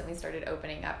you've recently started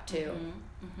opening up to,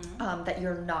 that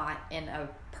you're not in a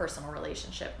personal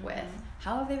relationship with,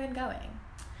 how have they been going?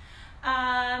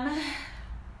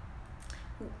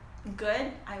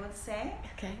 Good, I would say.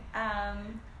 Okay.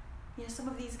 You know, some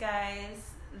of these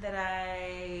guys that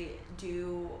I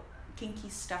do kinky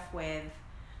stuff with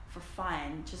for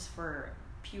fun, just for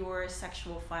pure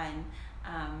sexual fun,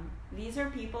 these are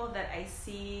people that I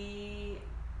see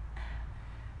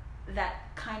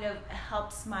that kind of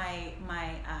helps my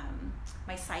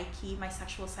psyche, my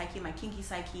sexual psyche, my kinky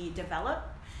psyche develop.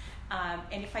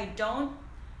 And if I don't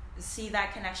see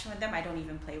that connection with them, I don't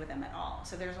even play with them at all.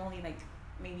 So there's only like,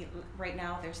 maybe right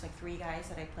now there's like 3 guys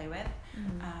that I play with,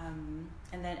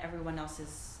 and then everyone else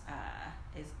is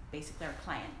basically our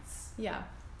clients. Yeah.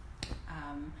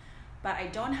 But I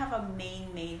don't have a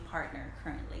main partner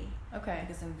currently. Okay.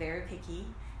 Because I'm very picky.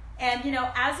 And, you know,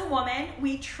 as a woman,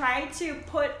 we try to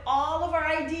put all of our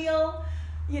ideal,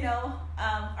 you know,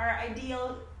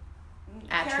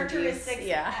 characteristics,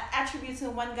 attributes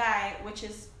in one guy, which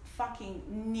is fucking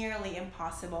nearly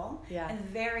impossible and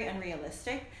very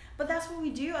unrealistic. But that's what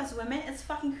we do as women. It's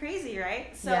fucking crazy,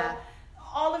 right? So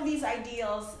all of these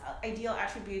ideal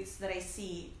attributes that I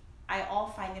see, I all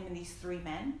find them in these 3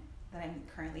 men that I'm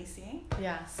currently seeing.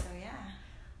 Yeah. So yeah.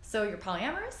 So you're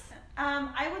polyamorous?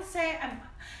 I would say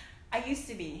I used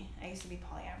to be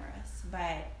polyamorous,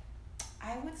 but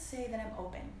I would say that I'm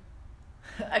open.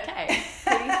 Okay.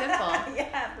 Pretty simple.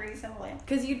 Yeah, pretty simple.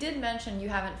 Because you did mention you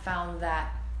haven't found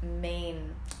that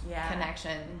main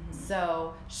connection.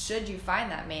 So should you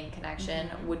find that main connection,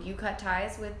 would you cut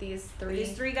ties with these 3?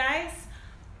 These 3 guys?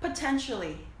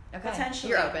 Potentially. Okay. Potentially.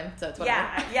 You're open, so it's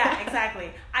whatever. Yeah,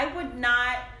 exactly. I would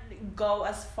not go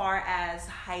as far as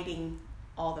hiding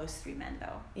all those 3 men,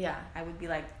 though. Yeah. I would be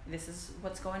like, this is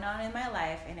what's going on in my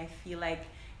life, and I feel like,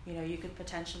 you know, you could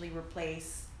potentially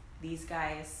replace these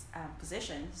guys'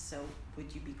 positions, so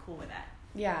would you be cool with that?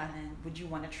 Yeah. And then would you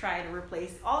want to try to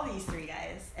replace all these 3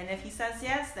 guys? And if he says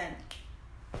yes, then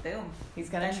boom. He's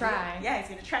going to try. Yeah, he's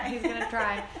going to try. He's going to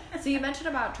try. So you mentioned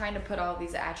about trying to put all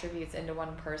these attributes into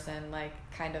one person, like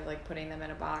kind of like putting them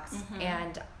in a box.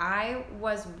 And I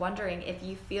was wondering if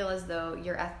you feel as though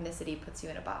your ethnicity puts you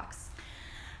in a box.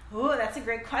 Ooh, that's a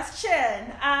great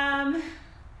question.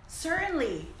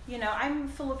 Certainly. You know, I'm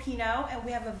Filipino, and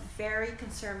we have a very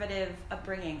conservative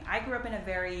upbringing. I grew up in a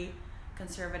very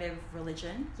conservative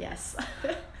religion. Yes.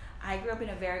 I grew up in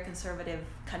a very conservative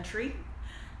country.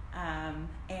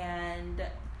 And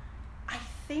I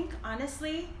think,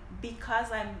 honestly,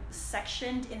 because I'm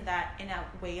sectioned in a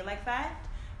way like that,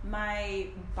 my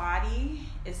body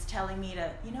is telling me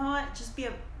to, you know what, just be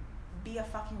a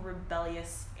fucking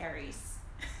rebellious Aries.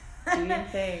 Do your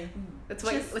thing. It's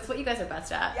what you guys are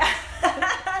best at.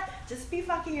 Yeah. Just be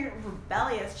fucking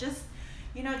rebellious. Just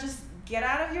get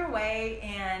out of your way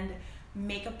and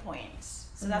make a point.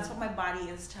 So that's what my body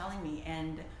is telling me,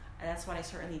 and that's what I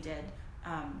certainly did.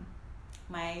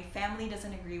 My family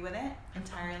doesn't agree with it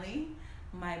entirely.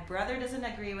 My brother doesn't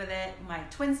agree with it. My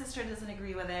twin sister doesn't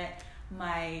agree with it.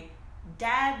 My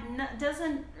dad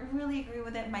doesn't really agree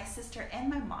with it. My sister and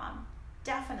my mom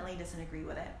definitely doesn't agree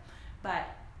with it. But,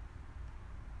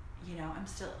 you know,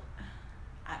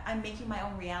 I'm making my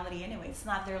own reality anyway. It's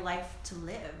not their life to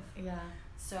live. Yeah.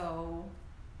 So,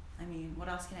 I mean, what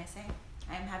else can I say?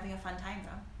 I'm having a fun time,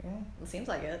 though. Yeah, it seems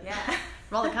like it. Yeah.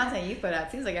 From all the content you put out,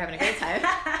 it seems like you're having a great time.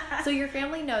 So your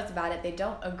family knows about it. They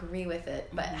don't agree with it.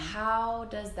 But how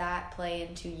does that play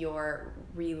into your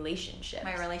relationship?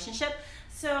 My relationship?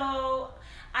 So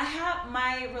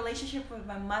my relationship with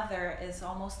my mother is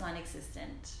almost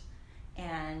non-existent.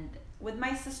 And with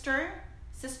my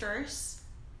sisters,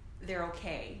 they're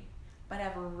okay. But I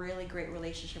have a really great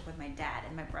relationship with my dad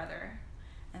and my brother.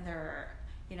 And they're,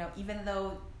 you know, even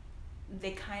though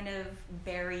they kind of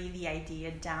bury the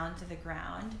idea down to the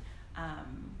ground,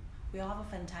 we all have a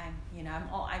fun time. You know,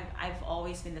 I've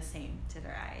always been the same to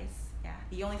their eyes. Yeah.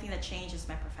 The only thing that changed is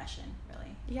my profession,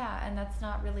 really. Yeah, and that's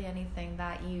not really anything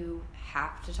that you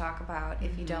have to talk about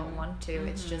if you don't want to.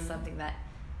 It's just something that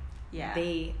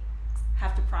they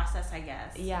have to process, I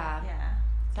guess. Yeah. Yeah.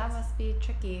 That must be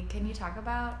tricky. Can you talk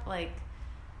about like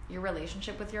your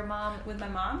relationship with your mom? With my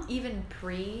mom? Even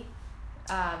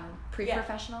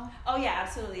pre-professional? Oh yeah,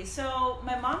 absolutely. So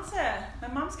my mom's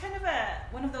kind of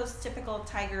one of those typical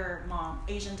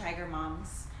Asian tiger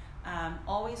moms.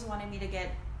 Always wanted me to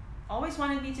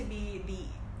be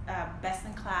the best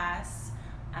in class.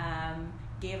 Tried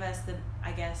to give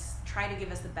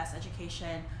us the best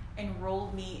education.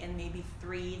 Enrolled me in maybe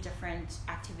 3 different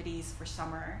activities for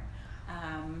summer.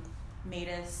 Made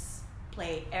us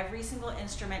play every single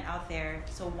instrument out there.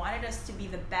 So wanted us to be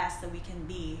the best that we can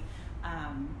be.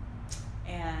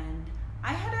 And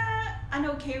I had an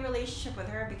okay relationship with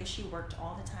her because she worked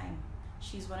all the time.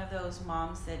 She's one of those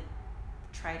moms that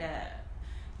try to,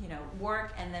 you know,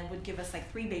 work and then would give us like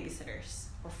 3 babysitters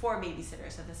or 4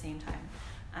 babysitters at the same time.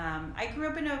 I grew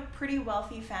up in a pretty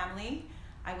wealthy family,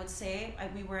 I would say.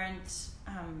 We weren't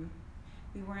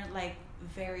like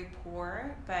very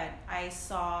poor, but I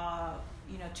saw,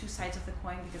 you know, 2 sides of the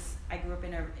coin because I grew up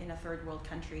in a third world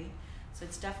country. So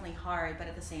it's definitely hard, but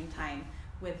at the same time,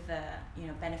 with the, you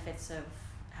know, benefits of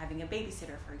having a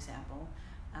babysitter, for example,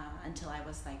 until I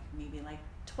was maybe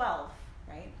 12,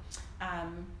 right?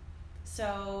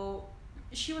 So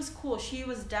she was cool. She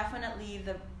was definitely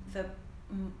the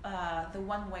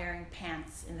one wearing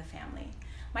pants in the family.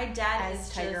 My dad As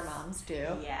tiger moms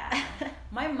do. Yeah.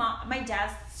 My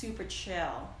dad's super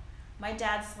chill. My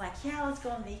dad's like, yeah, let's go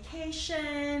on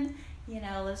vacation. You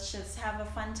know, let's just have a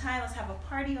fun time. Let's have a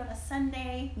party on a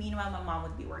Sunday. Meanwhile, my mom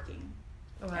would be working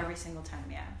every single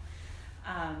time. Yeah.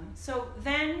 So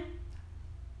then,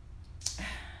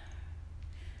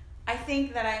 I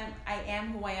think that I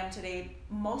am who I am today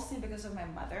mostly because of my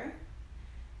mother,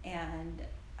 and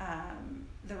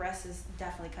the rest is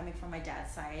definitely coming from my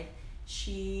dad's side.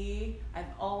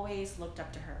 I've always looked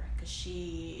up to her because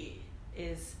she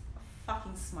is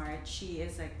fucking smart. She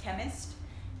is a chemist,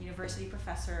 university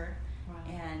professor. Wow.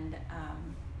 And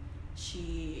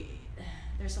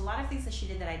there's a lot of things that she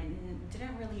did that I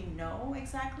didn't really know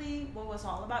exactly what was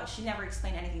all about. She never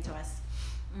explained anything to us.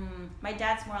 My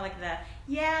dad's more like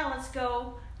let's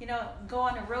go, go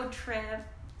on a road trip,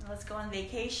 let's go on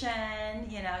vacation.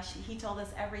 He told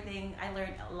us everything. I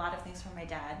learned a lot of things from my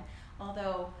dad,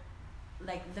 although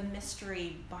the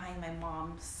mystery behind my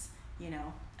mom's,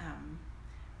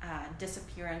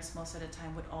 disappearance most of the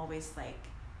time would always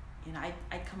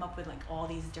I'd come up with all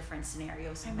these different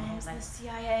scenarios. My mom's the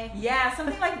CIA. Yeah,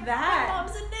 something like that. My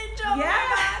mom's a ninja.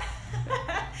 Yeah.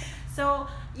 So,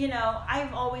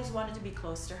 I've always wanted to be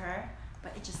close to her,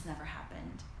 but it just never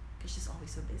happened because she's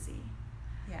always so busy.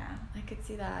 Yeah. I could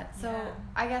see that. So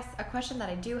I guess a question that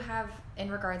I do have in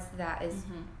regards to that is,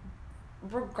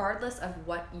 regardless of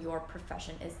what your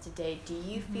profession is today, do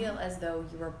you feel as though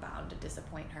you are bound to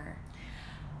disappoint her?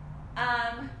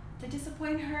 To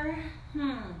disappoint her?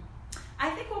 I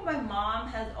think what my mom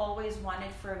has always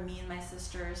wanted for me and my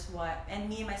sisters, and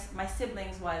me and my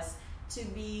siblings, was to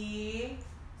be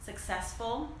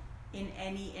successful in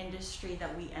any industry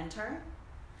that we enter,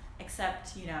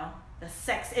 except, the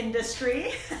sex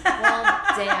industry. Well,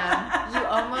 damn. You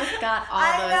almost got all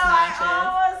those matches. I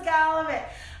almost got all of it.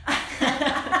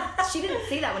 She didn't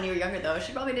say that when you were younger, though.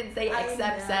 She probably didn't say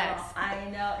except sex. I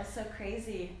know. It's so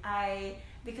crazy.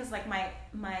 Because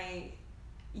my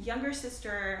younger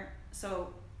sister,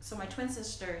 so my twin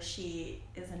sister, she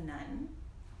is a nun.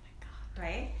 Oh my God.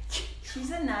 Right?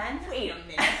 She's a nun. Wait a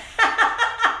minute.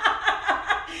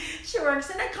 She works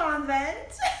in a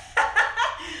convent.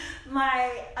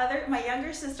 My other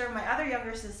younger sister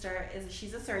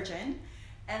she's a surgeon.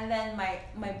 And then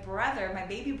my brother, my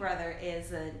baby brother,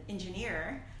 is an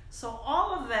engineer. So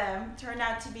all of them turned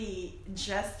out to be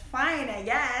just fine, I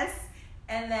guess.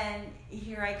 And then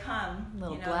here I come.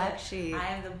 Little black sheep.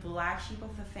 I am the black sheep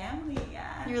of the family,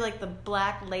 yeah. You're like the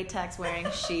black latex wearing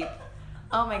sheep.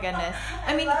 Oh my goodness.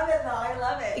 I mean, love it though. I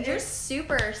love it. You're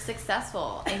super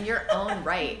successful in your own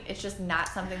right. It's just not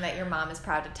something that your mom is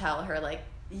proud to tell her, like,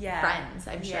 friends,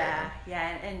 I'm sure.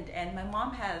 Yeah. And my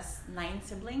mom has 9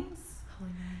 siblings.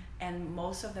 Holy man. And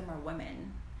most of them are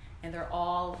women. And they're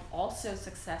all also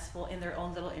successful in their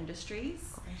own little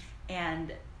industries.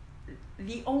 And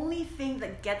the only thing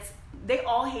that they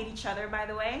all hate each other, by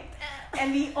the way.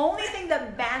 And the only thing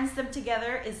that bands them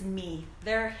together is me.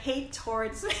 Their hate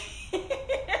towards me.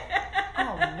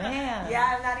 Oh, man.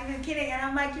 Yeah, I'm not even kidding. And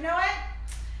I'm like, you know what?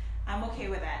 I'm okay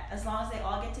with that. As long as they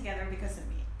all get together because of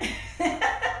me.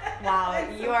 Wow,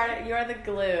 you are the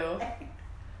glue.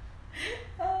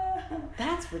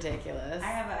 That's ridiculous. I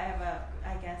have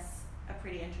I guess, a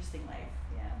pretty interesting life.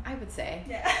 Yeah. I would say.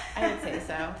 Yeah. I would say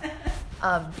so.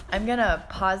 I'm gonna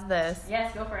pause this.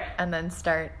 Yes, go for it. And then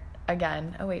start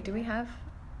again. Oh wait, do we have?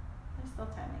 There's still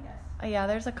time, I guess. Yeah,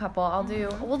 there's a couple.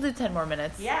 We'll do 10 more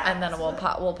minutes. Yeah. And then we'll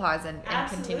pause and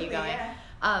continue going.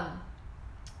 Yeah.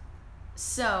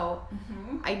 So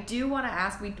I do want to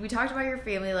ask. We talked about your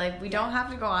family life. We don't have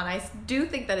to go on. I do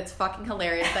think that it's fucking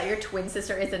hilarious that your twin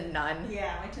sister is a nun.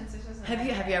 Yeah, my twin sister's a nun.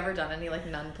 Have you ever done any like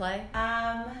nun play?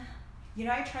 You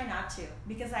know, I try not to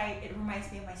because it reminds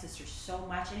me of my sister so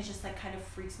much, and it just like kind of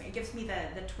freaks me. It gives me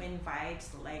the twin vibes,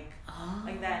 like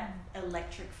that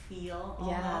electric feel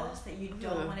almost that you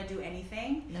don't want to do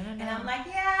anything. No. And I'm like,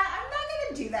 yeah, I'm not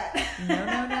gonna do that.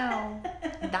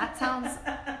 No.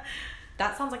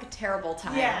 That sounds like a terrible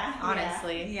time. Yeah,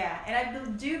 honestly. Yeah, and I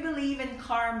do believe in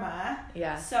karma.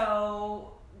 Yeah.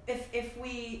 So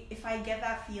if I get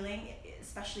that feeling,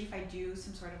 especially if I do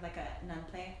some sort of like a nun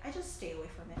play, I just stay away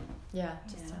from it. Yeah,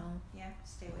 just don't. Yeah,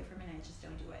 stay away from it and I just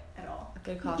don't do it at all. A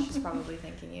good call. She's probably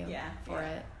thanking you for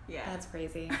it. Yeah. That's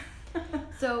crazy.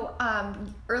 So,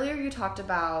 earlier you talked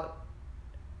about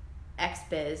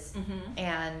XBiz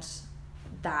and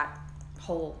that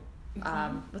whole,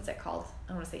 what's it called? I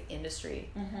don't want to say industry.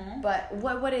 But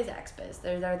what is XBiz?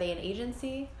 Are they an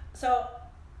agency? So,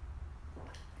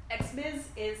 XBiz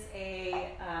is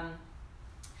a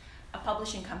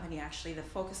publishing company actually that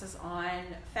focuses on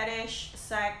fetish,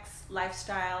 sex,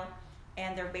 lifestyle,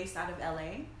 and they're based out of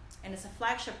LA. And it's a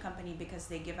flagship company because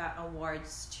they give out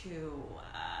awards to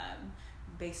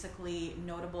basically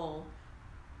notable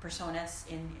personas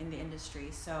in the industry.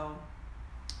 So,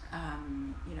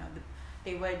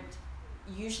 they would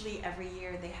usually every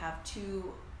year they have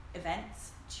 2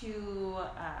 events, 2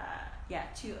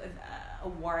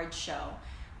 award show,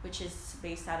 which is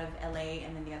based out of LA,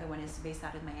 and then the other one is based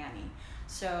out of Miami.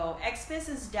 So XBiz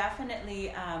is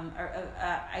definitely,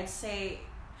 I'd say,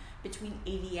 between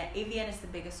AVN. AVN is the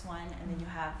biggest one, and then you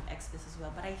have XBiz as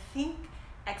well. But I think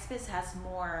XBiz has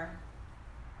more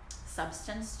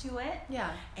substance to it.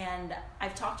 Yeah. And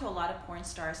I've talked to a lot of porn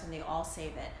stars, and they all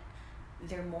say that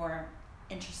they're more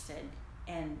interested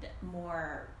and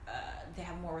more, they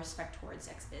have more respect towards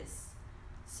XBiz.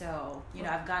 So,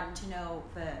 I've gotten to know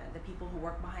the people who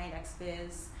work behind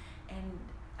XBiz, and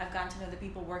I've gotten to know the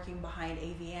people working behind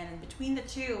AVN, and between the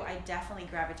two, I definitely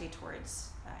gravitate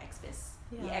towards XBiz,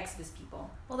 the XBiz people.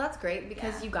 Well, that's great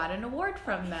because you got an award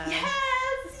from them. Yes!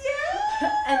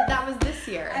 And that was this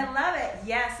year. I love it.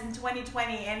 Yes, in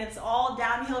 2020, and it's all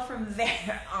downhill from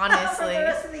there. Honestly. For the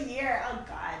rest of the year. Oh,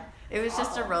 God. It was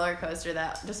just a roller coaster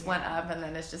that just went up, and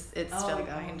then it's still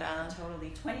going down. Totally.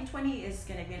 2020 is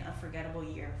going to be an unforgettable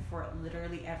year for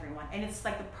literally everyone. And it's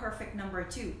like the perfect number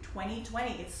too.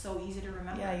 2020, it's so easy to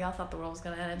remember. Yeah, y'all thought the world was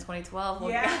going to end in 2012. Well,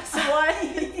 yeah. Guess what?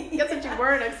 Guess what you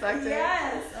weren't expecting.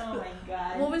 Yes. Oh my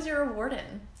God. What was your award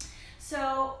in?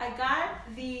 So I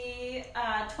got the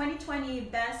 2020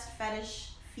 Best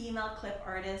Fetish Female Clip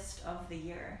Artist of the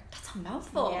Year. That's a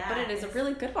mouthful, but it is a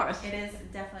really good one. It is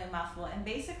definitely a mouthful. And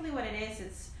basically what it is,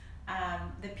 it's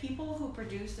the people who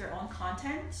produce their own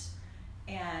content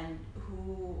and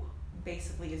who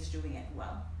basically is doing it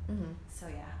well. So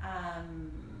yeah.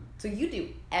 So you do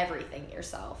everything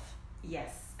yourself?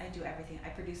 Yes, I do everything. I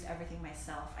produce everything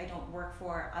myself. I don't work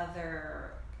for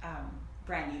other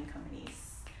brand name companies.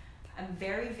 I'm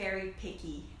very, very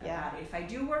picky about it. If I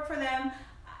do work for them,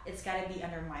 it's got to be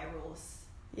under my rules.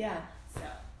 Yeah. So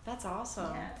that's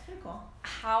awesome. Yeah, it's pretty cool.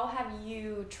 How have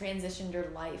you transitioned your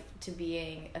life to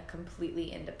being a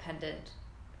completely independent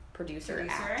producer?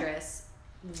 Actress?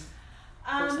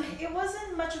 It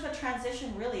wasn't much of a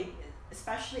transition, really,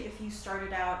 especially if you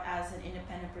started out as an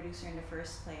independent producer in the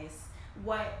first place.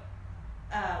 What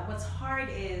what's hard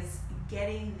is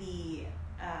getting the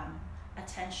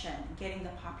attention, getting the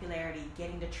popularity,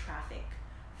 getting the traffic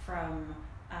from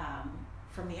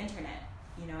the internet,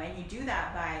 you know, and you do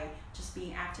that by just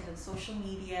being active in social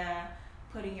media,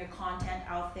 putting your content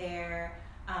out there,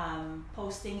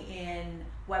 posting in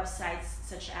websites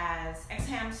such as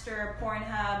Xhamster,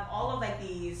 Pornhub, all of like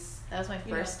these. That was my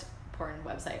first porn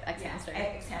website, Xhamster.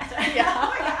 Yeah, Xhamster. Yeah. Oh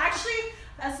my God. Actually,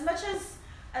 as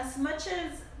much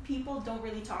as people don't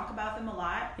really talk about them a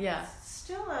lot, yeah, it's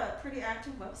still a pretty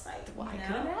active website. Well, I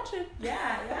could imagine.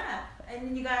 Yeah. And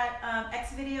then you got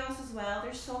X videos as well.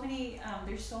 There's so many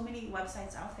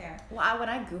websites out there. Well, when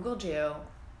I Googled you,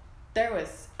 there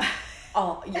was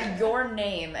your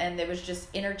name, and it was just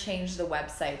interchange the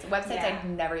websites I'd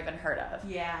never even heard of.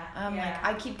 Like,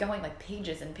 I keep going like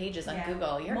pages and pages on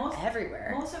Google. You're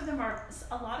everywhere. A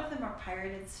lot of them are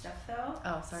pirated stuff though.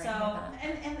 Oh, sorry. So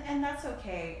and that's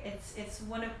okay.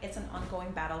 It's an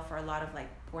ongoing battle for a lot of like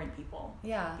porn people.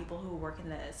 Yeah. People who work in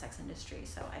the sex industry.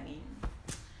 So I mean,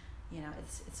 you know,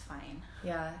 it's fine.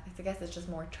 Yeah, I guess it's just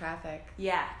more traffic.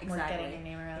 Yeah, exactly. More getting your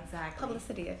name around. Exactly.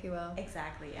 Publicity, if you will.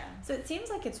 Exactly, yeah. So it seems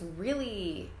like it's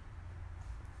really,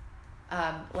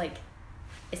 like,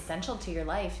 essential to your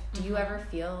life. Do you ever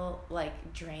feel,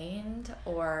 like, drained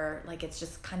or, like, it's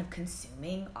just kind of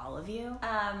consuming all of you?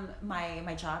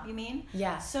 My job, you mean?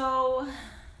 Yeah. So,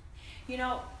 you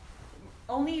know,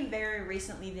 only very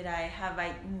recently did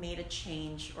I made a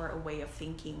change or a way of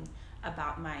thinking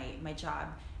about my job.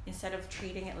 Instead of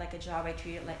treating it like a job, I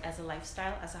treat it like as a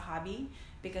lifestyle, as a hobby,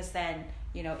 because then,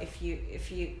 you know, if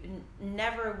you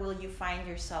never will you find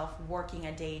yourself working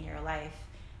a day in your life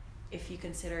if you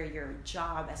consider your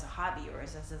job as a hobby or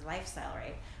as a lifestyle,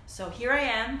 right? So here I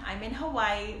am, I'm in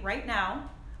Hawaii right now,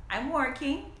 I'm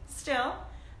working still,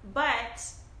 but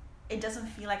it doesn't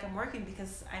feel like I'm working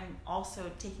because I'm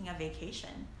also taking a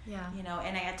vacation. Yeah. You know,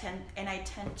 and I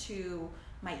tend to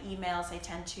my emails, I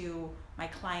tend to my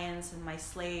clients and my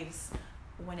slaves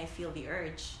when I feel the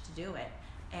urge to do it.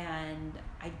 And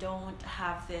I don't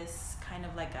have this kind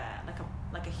of like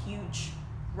a huge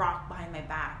rock behind my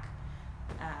back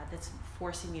that's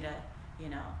forcing me to, you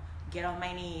know, get on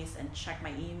my knees and check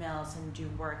my emails and do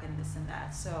work and this and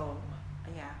that. So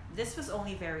yeah, this was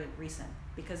only very recent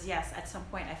because yes, at some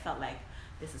point I felt like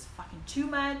this is fucking too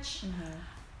much.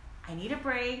 I need a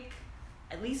break,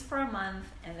 at least for a month,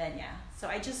 and then so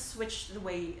I just switched the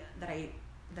way that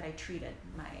I treated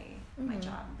my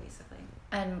job basically.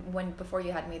 And before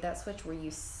you had made that switch, were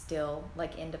you still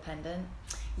like independent?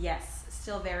 Yes,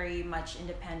 still very much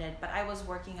independent, but I was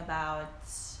working about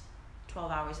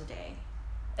 12 hours a day.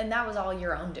 And that was all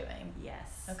your own doing?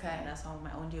 Yes. Okay. Yeah, that's all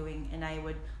my own doing. And I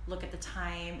would look at the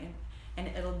time and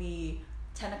it'll be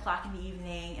 10 o'clock in the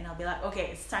evening and I'll be like, okay,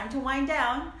 it's time to wind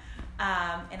down.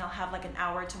 And I'll have like an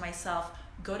hour to myself,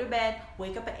 go to bed,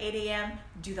 wake up at 8 a.m.,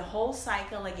 do the whole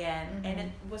cycle again. And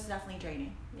it was definitely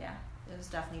draining. Yeah, it was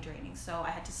definitely draining. So I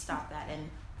had to stop that and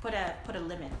put a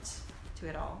limit to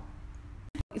it all.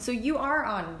 So you are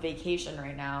on vacation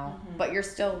right now, but you're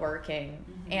still working.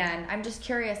 And I'm just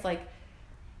curious, like,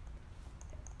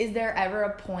 is there ever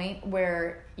a point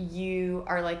where you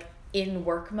are like in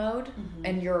work mode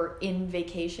and you're in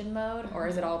vacation mode, or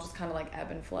is it all just kind of like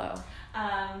ebb and flow?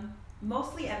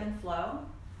 Mostly ebb and flow,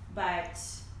 but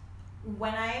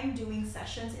when I am doing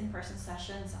sessions, in-person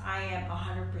sessions, I am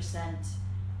 100%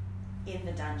 in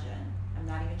the dungeon. I'm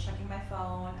not even checking my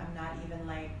phone. I'm not even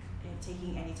like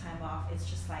taking any time off. It's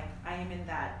just like I'm in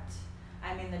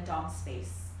the dom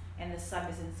space and the sub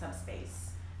is in subspace.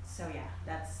 So yeah,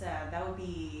 that would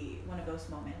be one of those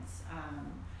moments.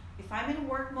 If I'm in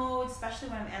work mode, especially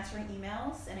when I'm answering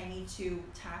emails and I need to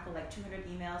tackle like 200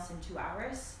 emails in 2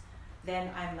 hours, then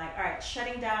I'm like, all right,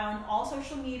 shutting down all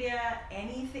social media,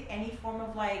 any form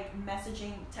of like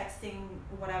messaging, texting,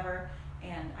 whatever,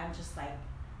 and I'm just like,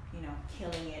 you know,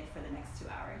 killing it for the next 2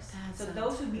 hours. So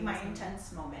those would be my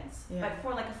intense moments. Yeah. But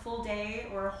for like a full day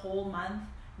or a whole month,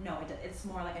 no, it's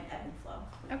more like an ebb and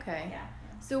flow. Okay. Yeah.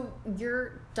 So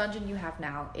your dungeon you have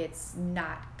now, it's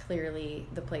not clearly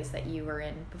the place that you were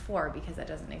in before because that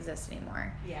doesn't exist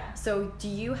anymore. Yeah. So do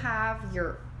you have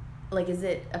is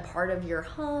it a part of your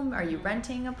home? Are you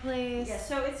renting a place? Yeah,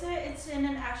 so it's in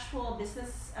an actual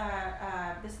business,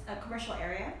 a commercial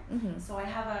area. So I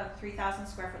have a 3,000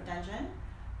 square foot dungeon,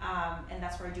 and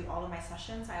that's where I do all of my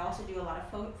sessions. I also do a lot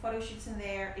of photo shoots in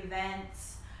there,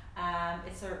 events.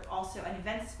 It's also an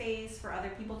event space for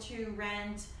other people to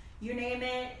rent. You name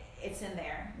it, it's in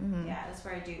there. Yeah, that's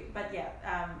where I do. But yeah,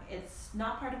 it's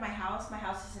not part of my house. My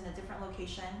house is in a different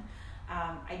location.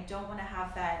 I don't want to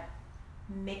have that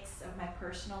mix of my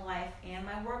personal life and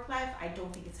my work life. I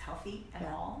don't think it's healthy at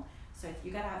all. So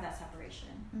you gotta have that separation.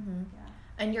 Yeah.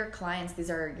 And your clients, these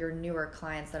are your newer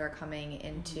clients that are coming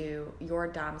into your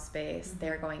dom space.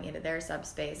 They're going into their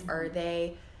subspace. Are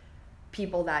they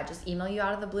people that just email you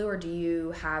out of the blue, or do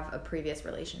you have a previous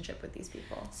relationship with these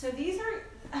people? So these are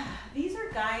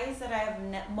guys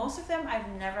that most of them I've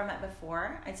never met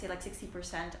before. I'd say like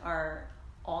 60% are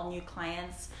all new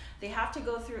clients. They have to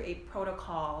go through a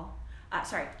protocol. I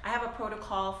have a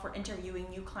protocol for interviewing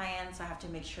new clients. I have to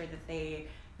make sure that they're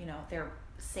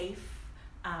safe,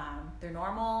 they're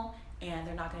normal, and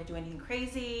they're not going to do anything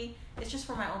crazy. It's just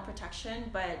for my own protection.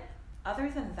 But other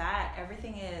than that,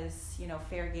 everything is,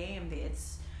 fair game.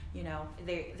 It's,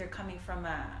 they're coming from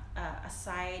a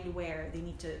side where they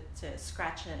need to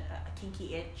scratch a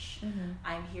kinky itch.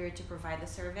 I'm here to provide the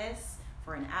service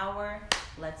for an hour.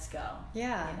 Let's go.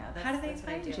 Yeah. How do they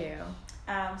find you?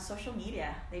 Social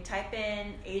media. They type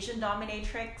in Asian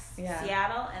dominatrix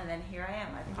Seattle, and then here I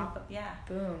am. I pop up. Yeah.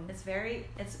 Boom. It's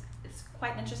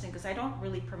quite interesting because I don't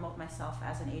really promote myself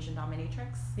as an Asian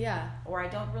dominatrix. Yeah. Or I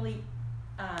don't really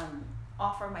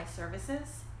offer my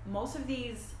services. Most of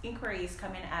these inquiries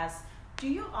come in as, do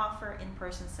you offer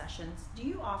in-person sessions? Do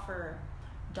you offer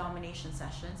domination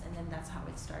sessions? And then that's how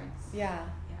it starts. Yeah.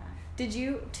 Did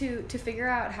you, to figure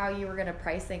out how you were going to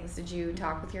price things, did you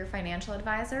talk with your financial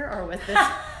advisor, or was this?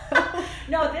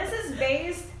 No, this is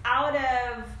based out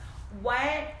of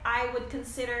what I would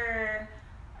consider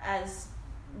as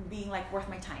being like worth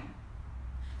my time.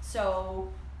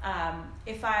 So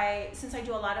since I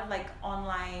do a lot of like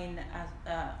online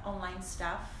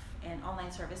stuff and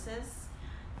online services,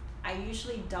 I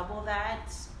usually double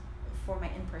that for my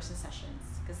in-person sessions,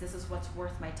 because this is what's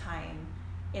worth my time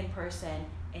in person,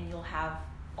 and you'll have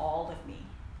all of me,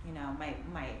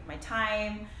 my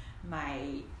time,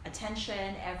 my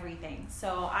attention, everything.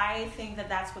 So I think that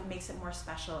that's what makes it more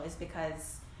special, is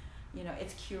because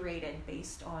it's curated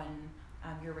based on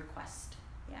your request.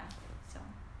 Yeah.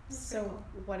 So cool.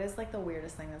 What is like the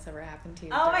weirdest thing that's ever happened to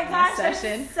you? Oh my gosh,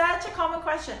 session? That's such a common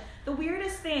question. The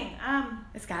weirdest thing.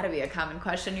 It's got to be a common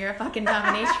question. You're a fucking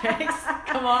dominatrix.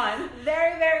 Come on.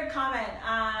 Very, very common.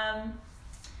 God,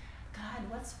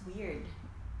 what's weird?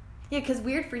 Yeah, because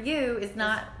weird for you is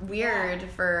not weird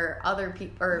for other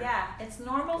people. Yeah, it's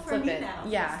normal for me now.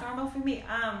 Yeah, it's normal for me.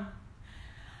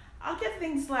 I'll get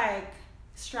things like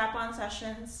strap-on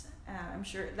sessions. I'm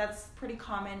sure that's pretty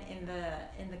common in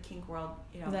the kink world.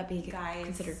 Would that be guys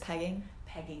considered pegging?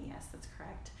 Pegging, yes, that's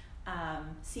correct.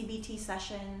 CBT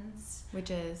sessions, which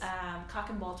is cock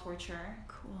and ball torture.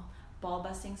 Cool. Ball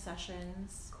busting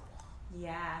sessions. Cool.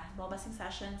 Yeah, ball busting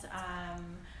sessions.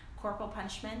 Corporal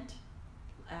punishment.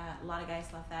 A lot of guys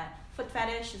love that. Foot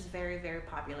fetish is very, very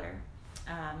popular.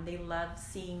 They love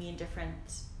seeing me in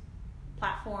different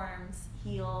platforms,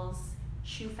 heels,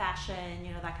 shoe fashion,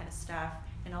 that kind of stuff.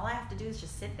 And all I have to do is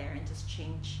just sit there and just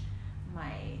change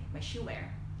my shoe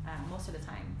wear most of the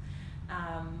time.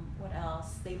 What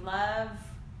else? They love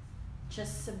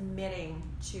just submitting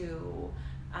to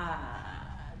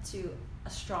a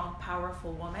strong,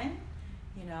 powerful woman.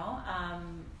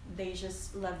 They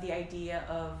just love the idea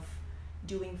of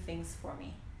doing things for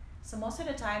me. So most of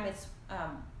the time it's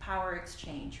power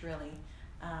exchange, really.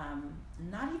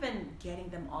 Not even getting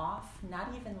them off,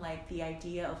 not even like the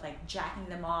idea of like jacking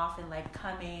them off and like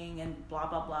coming and blah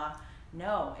blah blah.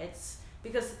 No, it's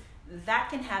because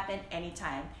that can happen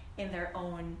anytime in their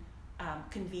own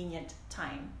convenient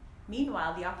time.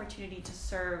 Meanwhile, the opportunity to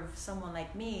serve someone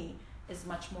like me is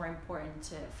much more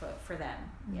important for them.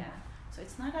 Mm-hmm. Yeah. So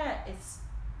it's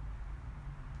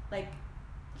like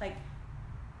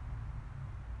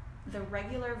the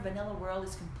regular vanilla world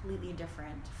is completely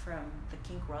different from the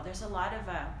kink world. There's a lot of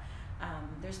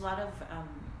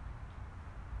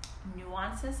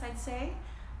nuances, I'd say,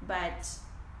 but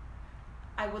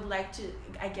I would like to,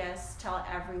 I guess, tell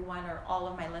everyone or all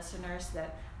of my listeners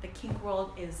that the kink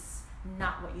world is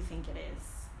not what you think it is.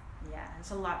 Yeah,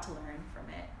 there's a lot to learn from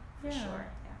it, for sure.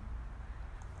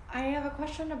 Yeah. I have a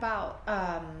question about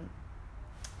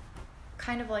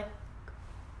kind of like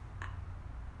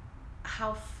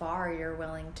how far you're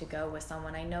willing to go with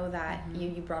someone. I know that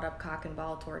you brought up cock and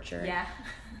ball torture. Yeah.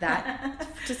 That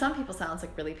to some people sounds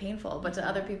like really painful, but to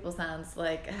other people sounds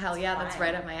like, hell yeah, that's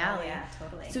right up my alley. Oh, yeah,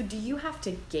 totally. So do you have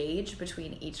to gauge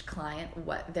between each client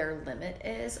what their limit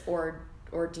is, or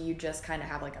do you just kind of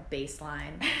have like a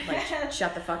baseline, like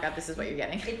shut the fuck up, this is what you're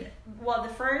getting? The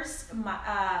first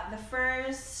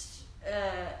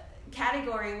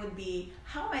category would be,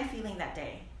 how am I feeling that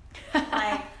day?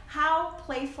 Like, how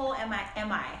playful am I?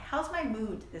 How's my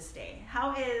mood this day?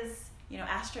 How is,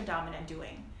 Astro Domina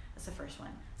doing? That's the first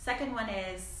one. Second one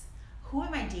is, who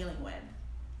am I dealing with?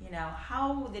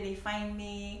 How did they find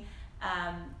me?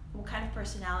 what kind of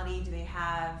personality do they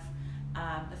have?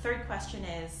 The third question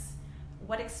is,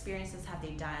 what experiences have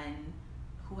they done?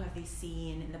 Who have they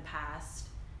seen in the past?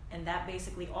 And that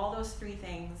basically, all those three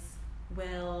things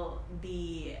will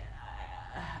be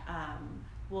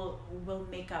will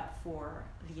make up for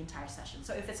the entire session.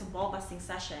 So if it's a ball busting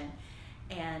session,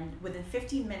 and within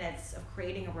 15 minutes of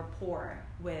creating a rapport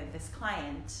with this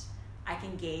client, I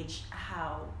can gauge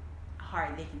how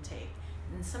hard they can take.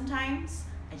 And sometimes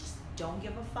I just don't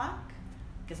give a fuck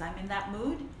because I'm in that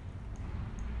mood,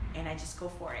 and I just go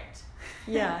for it.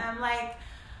 Yeah. And I'm like,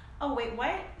 oh wait,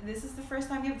 what? This is the first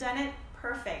time you've done it?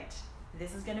 Perfect.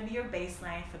 This is gonna be your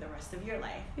baseline for the rest of your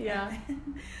life. Yeah.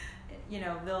 You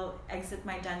know, they'll exit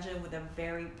my dungeon with a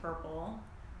very purple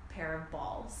pair of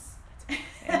balls.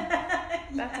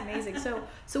 That's amazing. So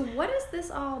what does this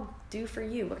all do for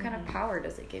you? What kind of power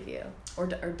does it give you, or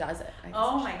does it? I guess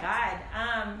Oh my God,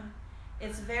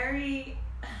 it's very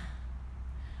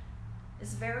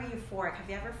euphoric. Have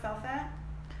you ever felt that?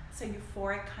 It's a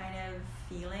euphoric kind of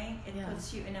feeling. It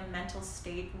puts you in a mental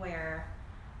state where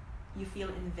you feel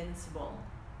invincible.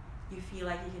 You feel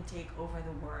like you can take over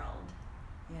the world,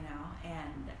 you know,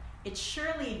 and it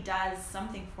surely does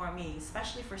something for me,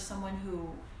 especially for someone who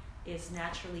is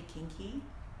naturally kinky.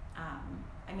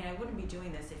 I mean, I wouldn't be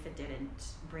doing this if it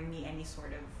didn't bring me any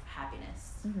sort of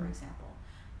happiness, for example,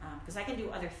 because I can do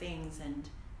other things and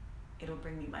it'll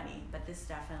bring me money, but this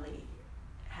definitely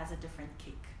has a different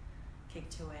kick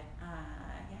to it.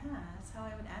 Yeah, that's how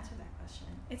I would answer that question.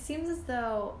 It seems as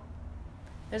though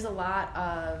there's a lot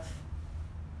of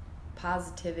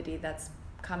positivity that's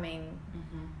coming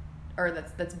or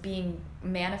that's being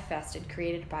manifested,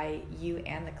 created by you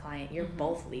and the client. You're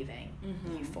both leaving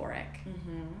euphoric,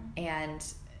 and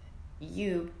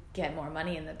you get more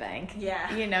money in the bank.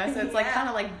 Yeah, you know, so it's like kind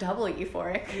of like double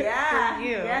euphoric for you.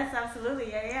 Yes,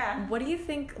 absolutely. Yeah. What do you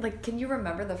think? Like, can you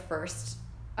remember the first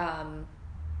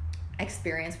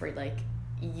experience where like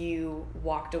you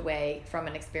walked away from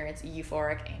an experience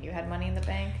euphoric and you had money in the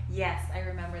bank? Yes, I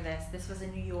remember this. This was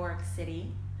in New York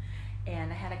City,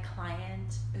 and I had a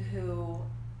client who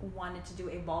wanted to do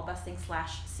a ball busting /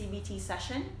 CBT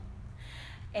session,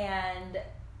 and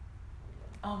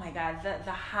oh my God,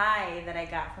 the high that I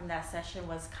got from that session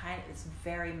was it's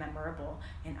very memorable,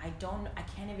 and I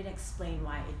can't even explain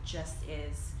why. It just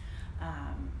is.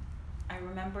 I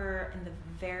remember in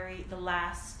the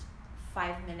last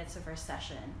 5 minutes of our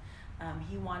session,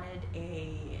 he wanted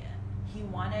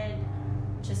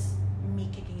just me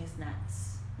kicking his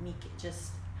nuts,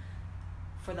 just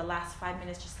for the last 5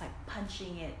 minutes, just like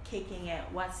punching it, kicking it,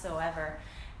 whatsoever.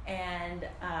 And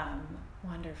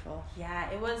wonderful. Yeah,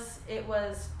 it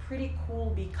was pretty cool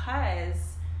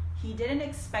because he didn't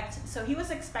expect. So he was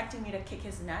expecting me to kick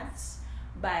his nuts,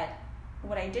 but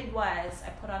what I did was I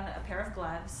put on a pair of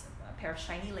gloves, a pair of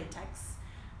shiny latex,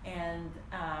 and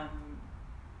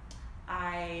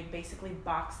I basically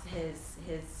boxed his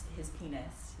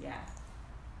penis. Yeah.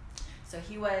 So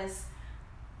he was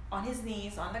on his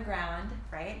knees on the ground,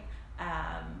 right?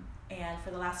 And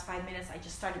for the last 5 minutes, I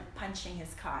just started punching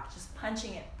his cock, just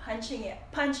punching it,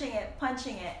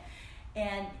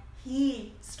 and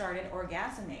he started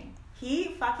orgasming.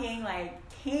 He fucking like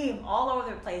came all over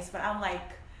the place, but I'm like,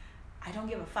 I don't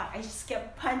give a fuck. I just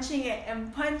kept punching it.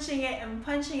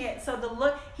 So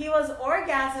he was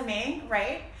orgasming,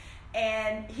 right?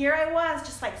 And here I was,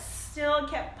 just like still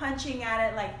kept punching at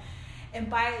it, like, and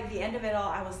by the end of it all,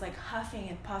 I was like huffing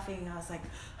and puffing. I was like,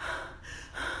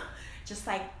 just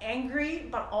like angry,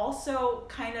 but also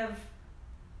kind of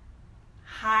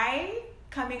high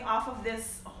coming off of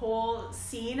this whole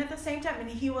scene at the same time. And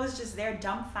he was just there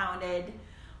dumbfounded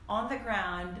on the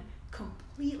ground,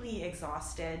 completely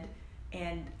exhausted.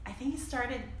 And I think he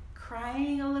started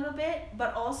crying a little bit,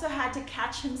 but also had to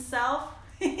catch himself.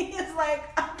 He's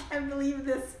like, I can't believe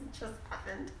this just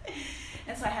happened.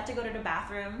 And so I had to go to the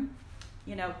bathroom,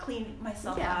 you know, clean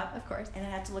myself up. Of course. And I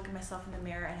had to look at myself in the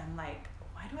mirror, and I'm like,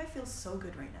 why do I feel so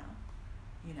good right now?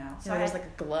 You know? So there's like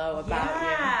a glow about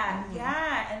you.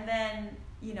 Yeah. And then,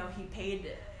 you know, he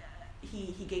paid,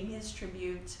 he gave me his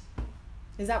tribute.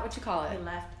 Is that what you call it? He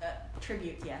left,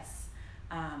 tribute, yes.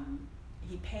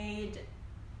 He paid,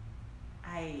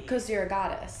 Because you're a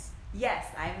goddess. Yes,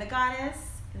 I'm the goddess.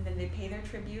 And then they pay their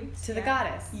tribute to the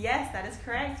goddess. Yes, that is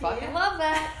correct. I fucking love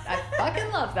that. I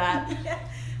fucking love that. Yeah.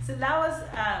 So that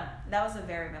was a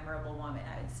very memorable moment,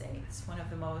 I would say. It's one of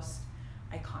the most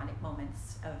iconic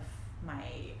moments of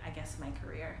my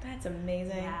career. That's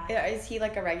amazing. Yeah. Is he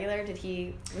like a regular?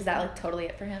 Was that like totally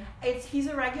it for him? He's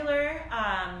a regular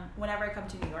whenever I come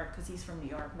to New York, because he's from New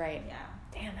York. Right. Yeah.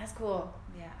 Damn, that's cool.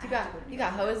 Yeah. You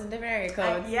got hoes in different area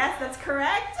codes. Yes, that's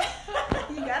correct.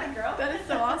 You got it, girl. That is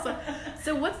so awesome.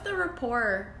 So what's the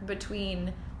rapport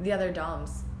between the other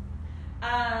doms?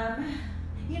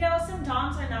 Some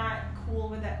doms are not cool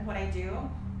with what I do,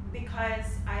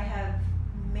 because I've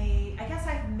made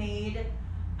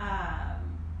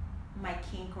my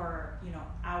kink, or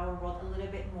our world, a little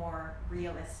bit more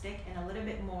realistic and a little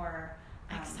bit more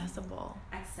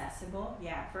Accessible,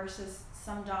 yeah, versus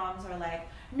some doms are like,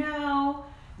 no,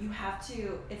 you have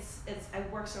to, I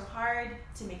work so hard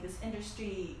to make this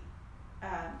industry,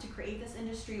 to create this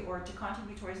industry, or to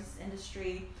contribute towards this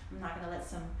industry. I'm not going to let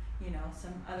some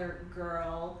other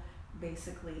girl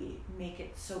basically make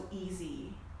it so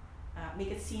easy,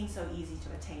 make it seem so easy to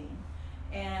attain.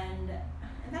 And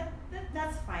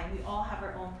that's fine. We all have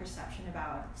our own perception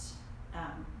about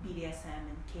BDSM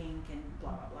and kink and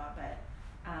blah, blah, blah, but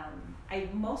I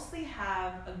mostly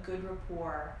have a good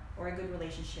rapport or a good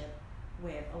relationship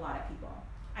with a lot of people.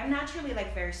 I'm naturally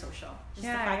like very social. Just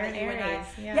the fact that you and I,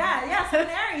 so an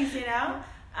Aries,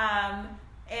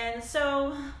 and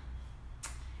so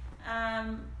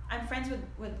I'm friends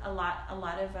with a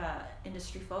lot of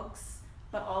industry folks,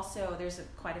 but also there's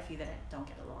quite a few that I don't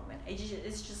get along with.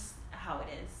 It's just how it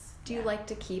is. Do you like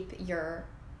to keep your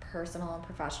personal and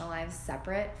professional lives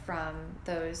separate from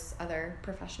those other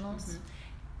professionals? Mm-hmm.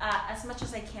 As much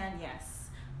as I can, yes.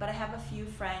 But I have a few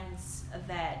friends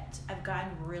that I've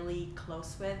gotten really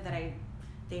close with that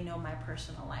they know my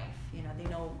personal life. They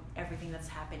know everything that's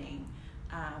happening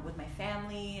with my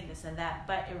family and this and that.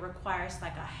 But it requires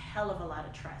like a hell of a lot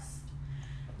of trust.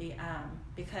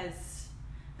 Because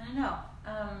I don't know.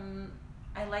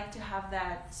 I like to have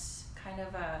that kind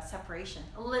of a separation,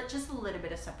 just a little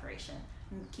bit of separation.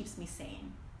 It keeps me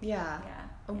sane. Yeah.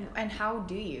 And how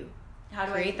do you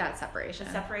create that separation?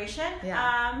 The separation?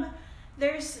 Yeah.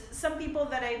 There's some people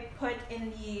that I put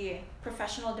in the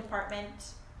professional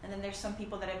department, and then there's some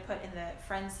people that I put in the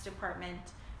friends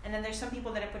department, and then there's some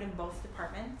people that I put in both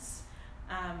departments.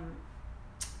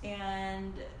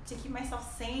 And to keep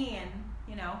myself sane,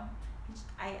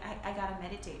 I gotta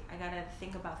meditate. I gotta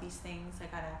think about these things. I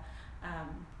gotta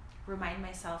remind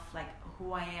myself like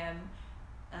who I am,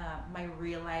 my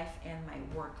real life and my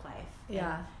work life.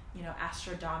 Yeah. And,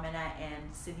 Astro, Domina,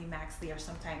 and Sydney Maxley are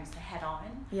sometimes head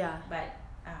on. Yeah. But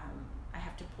I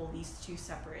have to pull these two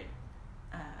separate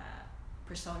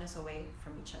personas away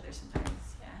from each other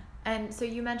sometimes. Yeah. And so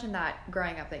you mentioned that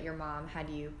growing up that your mom had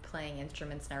you playing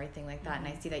instruments and everything like that, and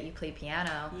I see that you play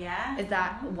piano. Yeah. Is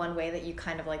that one way that you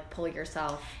kind of like pull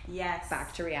yourself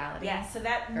back to reality? Yeah, so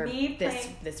that or me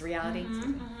playing this reality.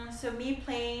 So me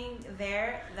playing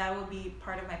there, that will be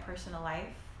part of my personal life.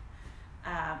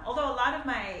 Although a lot of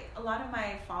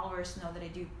my followers know that I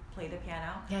do play the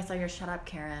piano. Yeah, I saw your "Shut Up,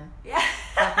 Karen" Yeah.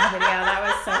 video. That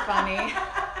was so funny.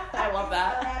 I love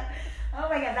that. Oh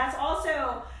my god,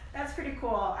 that's pretty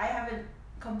cool. I haven't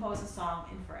composed a song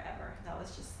in forever.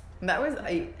 That was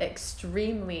a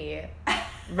extremely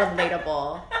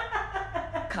relatable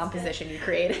composition you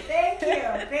created.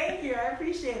 Thank you. I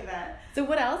appreciate that. So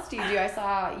what else do you do? I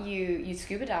saw you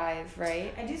scuba dive,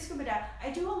 right? I do scuba dive.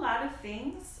 I do a lot of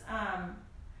things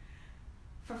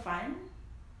for fun.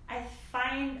 I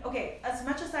find, as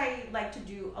much as I like to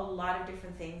do a lot of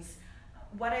different things,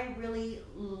 what I really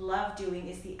love doing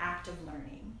is the act of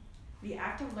learning. The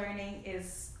act of learning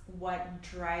is what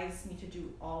drives me to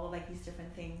do all of like these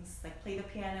different things, like play the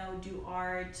piano, do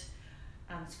art,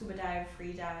 scuba dive,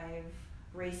 free dive,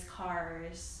 race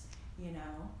cars,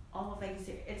 all of like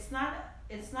these. It's not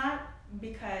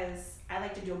because I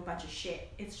like to do a bunch of shit.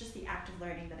 It's just the act of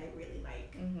learning that I really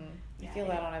like. You feel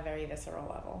that on a very visceral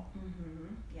level.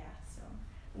 Yeah. So.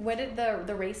 What did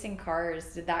the racing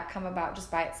cars? Did that come about just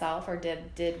by itself, or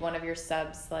did one of your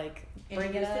subs like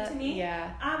bring it up to me?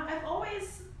 Yeah. I've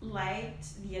always liked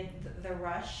the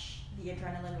rush, the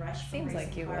adrenaline rush. Seems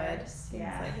like you would.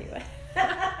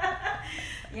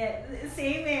 Yeah,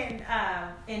 same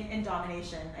in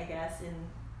domination, I guess, in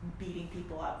beating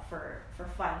people up for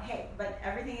fun. Hey, but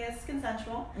everything is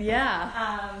consensual.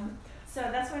 Yeah. So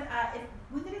that's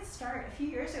when did it start? A few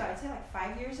years ago. I'd say like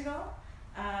 5 years ago.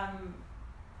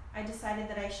 I decided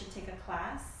that I should take a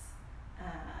class.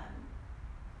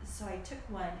 So I took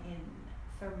one in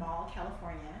Thermal,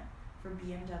 California, for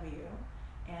BMW,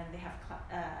 and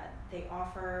they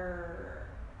offer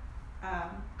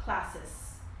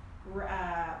classes.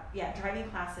 Driving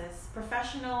classes,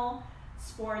 professional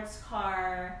sports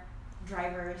car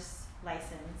driver's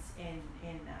license in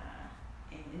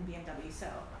BMW. So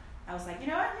I was like, you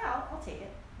know what? Yeah, I'll take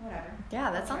it. Whatever.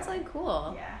 Yeah, that sounds like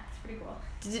cool. Yeah, it's pretty cool.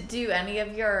 Do any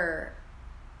of your,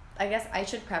 I guess I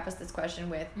should preface this question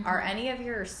with, are any of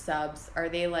your subs, are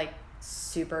they like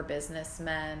super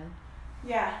businessmen?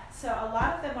 Yeah, so a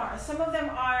lot of them are. Some of them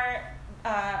are,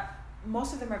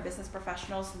 most of them are business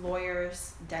professionals,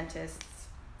 lawyers, dentists,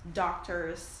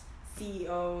 doctors,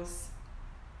 CEOs,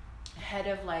 head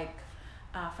of like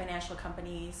financial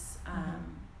companies,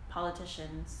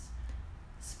 politicians,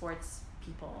 sports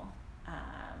people,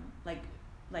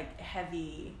 like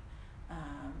heavy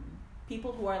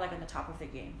people who are like on the top of their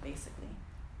game, basically.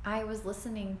 I was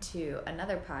listening to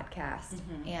another podcast,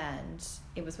 and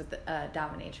it was with the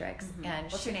dominatrix.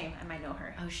 And what's her name? I might know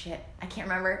her. Oh shit, I can't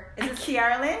remember. Is it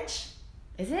Ciara Lynch?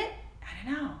 Is it? I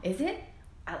don't know. Is it?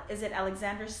 Is it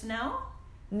Alexander Snow?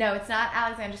 No, it's not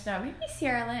Alexander Snow. Maybe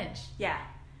Ciara Lynch. Yeah.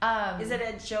 Is it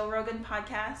a Joe Rogan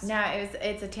podcast? No,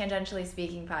 it's a Tangentially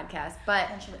Speaking podcast, but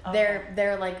okay.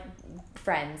 they're like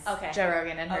friends. Okay. Joe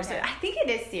Rogan and her. Okay. So I think it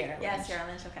is Ciara Lynch. Yeah, Ciara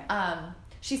Lynch. Okay.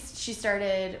 She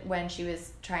started when she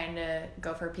was trying to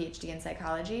go for a PhD in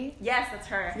psychology. Yes, that's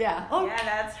her. Yeah. Oh, yeah,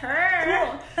 that's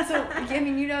her. Cool. So I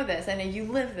mean, you know this, I know you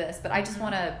live this, but I just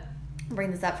want to bring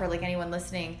this up for like anyone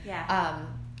listening. Yeah.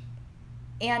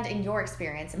 And in your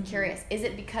experience, I'm curious, is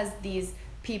it because these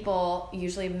people,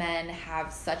 usually men,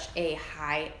 have such a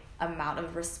high amount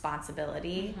of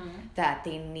responsibility that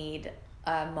they need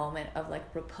a moment of like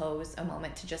repose, a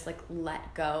moment to just like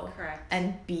let go? Correct.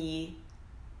 And be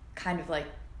kind of like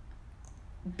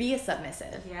be a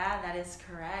submissive? Yeah, that is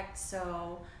correct.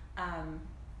 So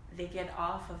they get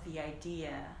off of the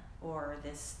idea or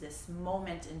this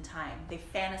moment in time. They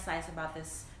fantasize about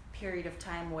this period of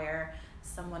time where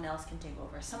someone else can take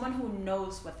over, someone who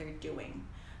knows what they're doing,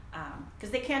 because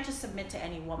they can't just submit to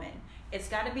any woman. It's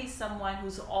got to be someone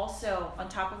who's also on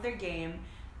top of their game,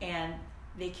 and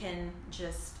they can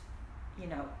just,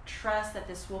 trust that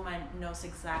this woman knows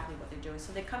exactly what they're doing.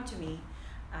 So they come to me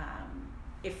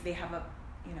if they have a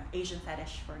Asian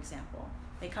fetish, for example.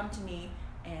 They come to me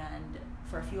and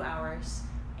for a few hours,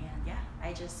 and yeah,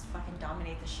 I just fucking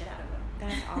dominate the shit out of them.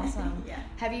 That's awesome. Yeah.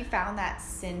 Have you found that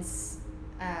since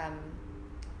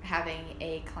having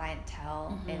a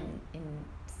clientele in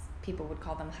people would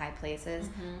call them high places,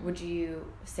 would you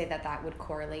say that would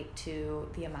correlate to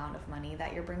the amount of money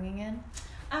that you're bringing in?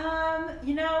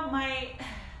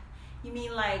 You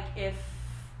mean like if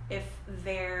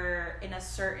they're in a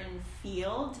certain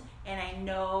field and I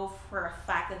know for a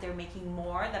fact that they're making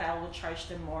more, that I will charge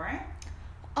them more?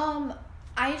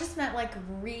 I just meant like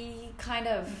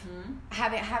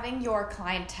having your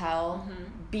clientele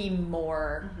be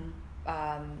more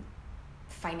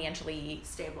financially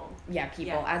stable. Yeah,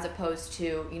 people, as opposed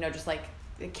to, just like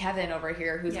Kevin over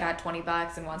here who's got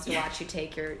 $20 and wants to watch you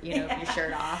take your your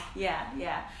shirt off. Yeah.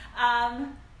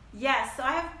 So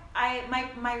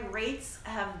my rates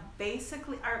have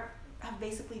basically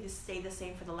just stayed the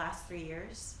same for the last 3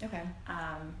 years. Okay.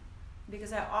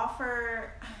 Because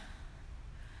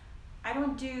I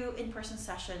don't do in-person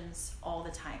sessions all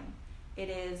the time. It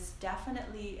is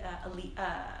definitely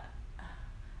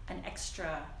an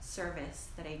extra service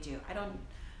that I do.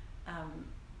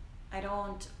 I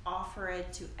don't offer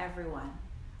it to everyone.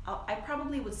 I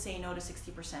probably would say no to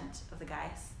 60% of the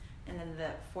guys, and then the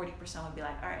 40% would be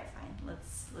like, all right, fine,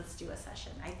 let's do a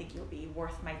session. I think you'll be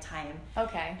worth my time.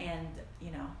 Okay. And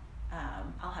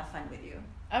I'll have fun with you.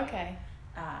 Okay.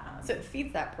 So it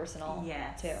feeds that personal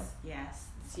too. Yes.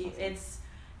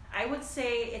 I would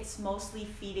say it's mostly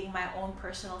feeding my own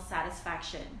personal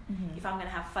satisfaction if I'm gonna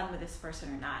have fun with this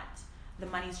person or not. The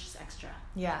money's just extra.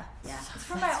 Yeah. It's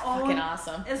for my own. Fucking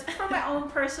awesome. It's for my own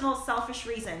personal selfish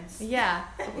reasons. Yeah.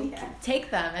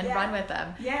 Take them and run with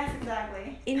them. Yes,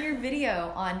 exactly. In your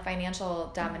video on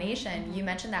financial domination, you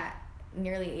mentioned that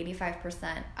nearly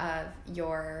 85% of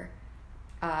your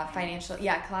financial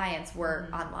clients were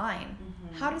online.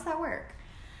 How does that work?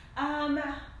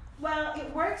 Well,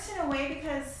 it works in a way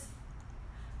because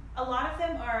a lot of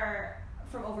them are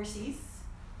from overseas,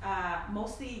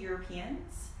 mostly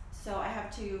Europeans. So I have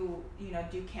to,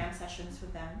 do cam sessions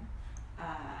with them.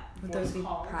 Would those be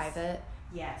private?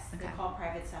 Yes, okay. They're called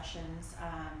private sessions,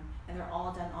 and they're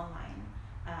all done online.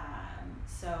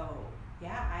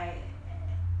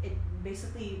 It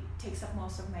basically takes up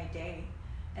most of my day.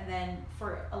 And then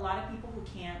for a lot of people who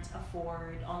can't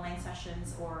afford online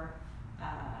sessions or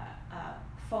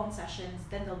phone sessions,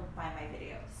 then they'll buy my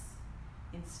videos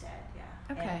instead.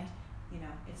 Yeah. Okay. And,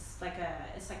 it's like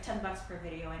 $10 per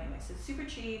video anyway, so it's super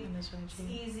cheap. Really cheap. It's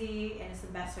easy, and it's the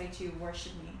best way to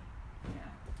worship me.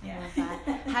 I love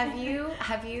that.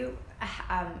 Have you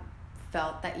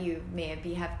felt that you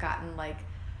maybe have gotten like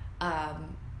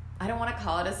I don't want to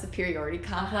call it a superiority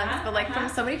complex, but like from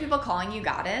uh-huh. so many people calling you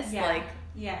goddess, Yeah. like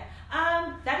Yeah.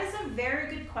 That is a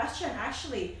very good question,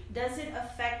 actually. Does it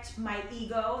affect my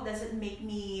ego? Does it make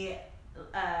me,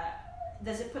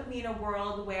 does it put me in a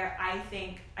world where I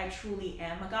think I truly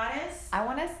am a goddess? I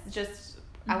want to just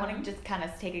kind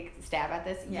of take a stab at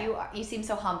this. Yeah. You seem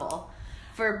so humble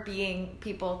for being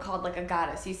people called like a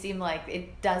goddess. You seem like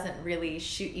it doesn't really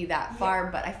shoot you that far,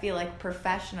 but I feel like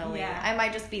professionally, I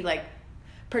might just be like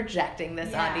projecting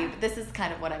this onto you, but this is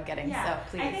kind of what I'm getting. So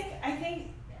please. I think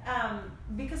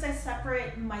because I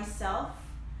separate myself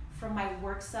from my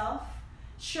work self.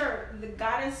 Sure, the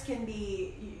goddess can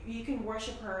be, you can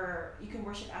worship her, you can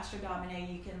worship Astro Domina,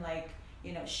 you can like,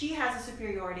 you know, she has a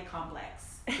superiority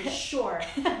complex, for sure,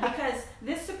 because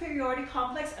this superiority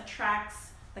complex attracts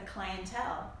the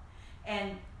clientele.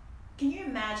 And can you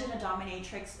imagine a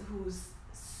dominatrix who's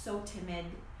so timid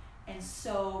and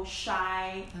so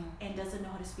shy and doesn't know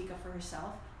how to speak up for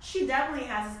herself? She definitely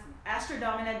has, Astro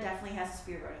Domina definitely has a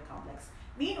superiority complex.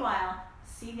 Meanwhile,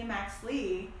 CD Max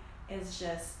Lee is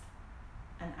just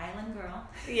an island girl.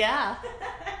 Yeah.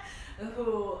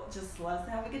 Who just loves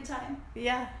to have a good time.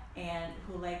 Yeah. And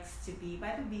who likes to be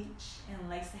by the beach and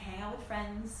likes to hang out with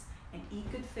friends and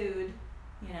eat good food,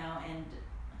 you know, and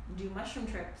do mushroom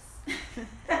trips.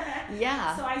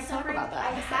 Yeah. So I Talk separate, about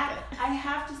that. I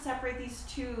have to separate these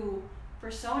two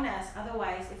personas.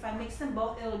 Otherwise, if I mix them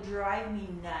both, it'll drive me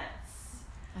nuts.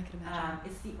 I could imagine.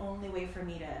 It's the only way for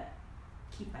me to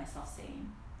keep myself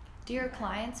sane. Do your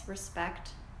clients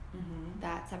respect Mm-hmm.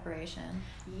 that separation?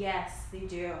 Yes, they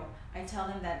do. I tell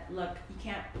them that, look,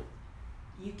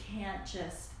 you can't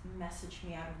just message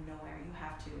me out of nowhere. You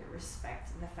have to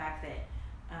respect the fact that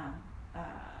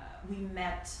we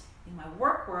met in my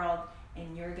work world,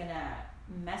 and you're gonna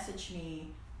message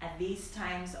me at these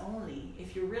times only.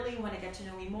 If you really want to get to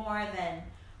know me more, then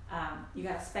you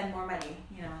gotta spend more money,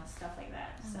 you know, stuff like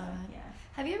that. So yeah.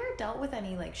 Have you ever dealt with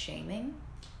any like shaming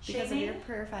because of your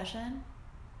profession?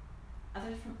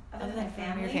 Other than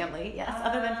from your family, yes.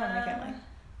 Other than from your family.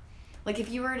 Like if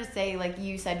you were to say, like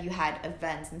you said you had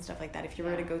events and stuff like that, if you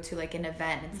were to go to like an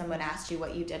event and someone asked you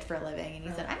what you did for a living and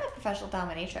you said, I'm a professional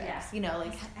dominatrix, you know,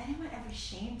 like... Anyone ever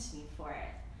shamed me for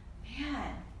it?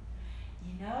 Man,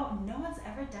 you know, no one's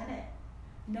ever done it.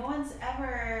 No one's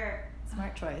ever...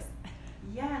 Smart choice.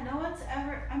 Yeah, no one's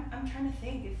ever... I'm trying to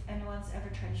think if anyone's ever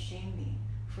tried to shame me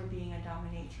for being a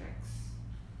dominatrix.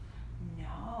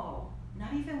 No.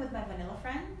 Not even with my vanilla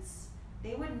friends.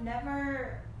 They would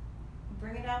never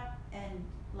bring it up and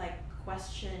like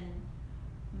question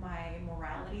my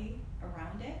morality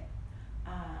around it,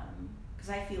 because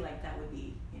I feel like that would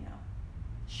be, you know,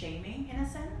 shaming in a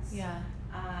sense. Yeah.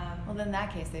 Well, then in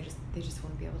that case, they just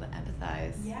wouldn't be able to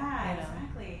empathize. Yeah, you know?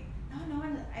 exactly. No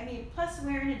one. I mean, plus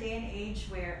we're in a day and age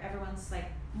where everyone's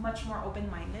like much more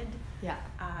open-minded. Yeah.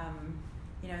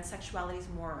 You know, and sexuality is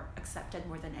more accepted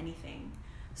more than anything.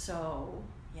 So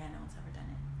yeah, no one's ever done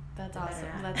it. That's They awesome.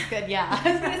 better not. That's good. Yeah.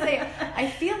 I was gonna say, I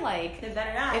feel like They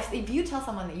better not. if you tell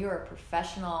someone that you're a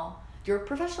professional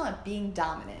at being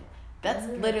dominant, that's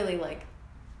literally like,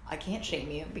 I can't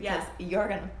shame you because you're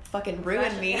gonna fucking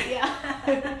ruin me.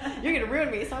 Yeah. You're gonna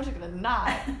ruin me, so I'm just gonna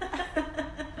not.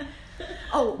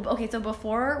 Oh, okay. So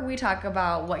before we talk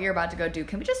about what you're about to go do,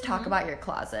 can we just talk about your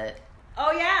closet?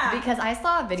 Oh yeah. Because I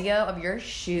saw a video of your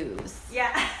shoes.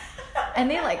 Yeah. And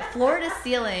they like floor to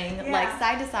ceiling, like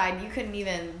side to side. You couldn't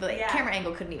even, the camera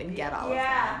angle couldn't even get all of them.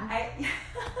 Yeah.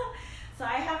 So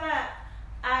I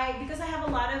have because I have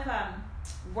a lot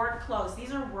of work clothes.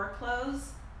 These are work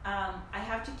clothes. I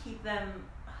have to keep them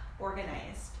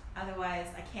organized. Otherwise,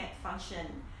 I can't function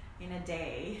in a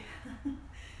day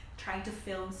trying to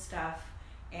film stuff.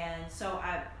 And so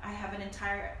I have an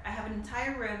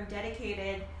entire room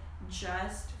dedicated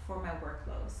just for my work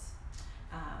clothes.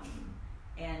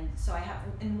 And so I have,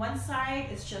 in one side,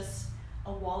 it's just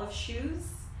a wall of shoes.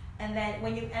 And then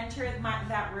when you enter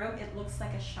that room, it looks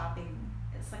like a shopping,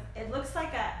 it looks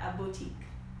like a boutique.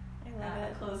 I love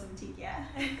it. A clothes boutique, yeah.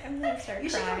 I'm gonna start You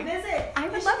should crying. come visit. I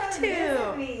would You love should to. come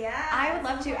visit me. Yeah. I would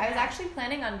love to. I was actually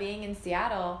planning on being in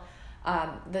Seattle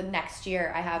the next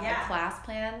year. I have a class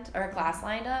planned, or a class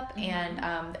lined up,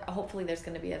 and hopefully there's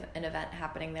going to be an event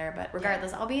happening there. But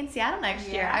regardless, I'll be in Seattle next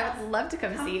year. I would love to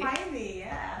come see. Come find me,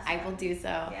 yeah. I will do so.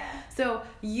 Yeah. So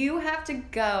you have to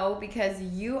go because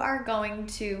you are going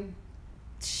to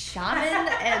shaman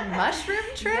and mushroom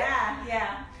trip?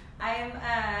 Yeah.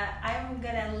 I'm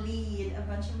gonna lead a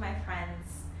bunch of my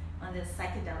friends on this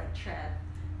psychedelic trip.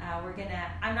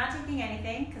 I'm not taking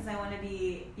anything because I want to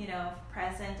be,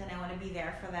 present, and I want to be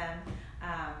there for them.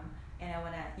 And I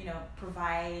want to,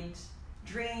 provide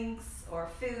drinks or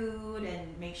food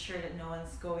and make sure that no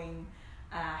one's going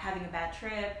having a bad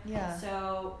trip. Yeah.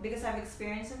 So because I've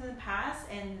experienced it in the past,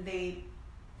 and they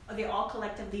all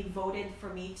collectively voted for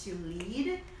me to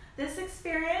lead this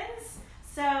experience.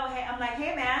 So hey, I'm like,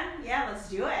 hey man, yeah, let's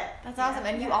do it. That's awesome.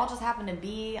 And you all just happen to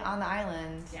be on the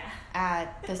island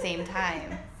at the same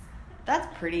time. That's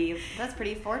pretty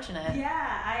fortunate.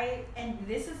 Yeah, and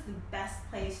this is the best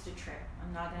place to trip.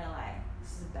 I'm not gonna lie.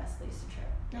 This is the best place to trip.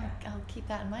 Yeah. I'll keep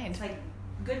that in mind. It's like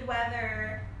good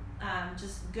weather,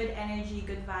 just good energy,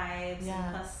 good vibes. Yeah.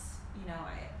 And plus, you know,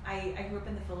 I grew up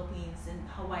in the Philippines, and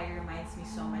Hawaii reminds me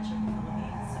so much of the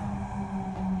Philippines. So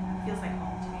it feels like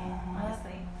home to me,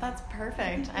 honestly. That's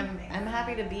perfect. I'm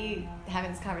happy to be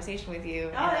having this conversation with you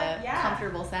in a yeah.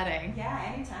 comfortable setting.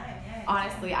 Yeah, anytime.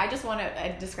 Honestly, I just want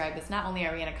to describe this. Not only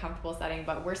are we in a comfortable setting,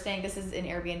 but we're staying. This is an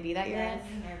Airbnb that you're in. It's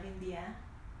an Airbnb. Yeah.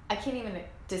 I can't even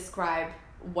describe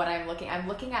what I'm looking. I'm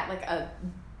looking at like a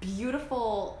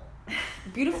beautifully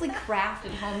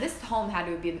crafted home. This home had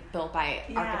to be built by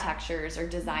architects or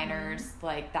designers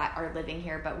like that are living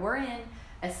here. But we're in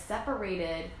a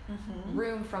separated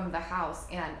room from the house,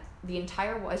 and the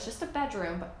entire wall, it's just a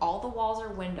bedroom, but all the walls are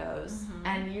windows,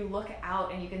 and you look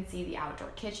out and you can see the outdoor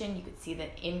kitchen, you can see the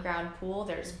in-ground pool,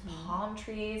 there's palm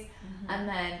trees, and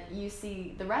then you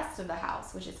see the rest of the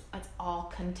house, which is, it's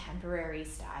all contemporary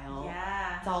style.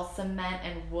 Yeah. It's all cement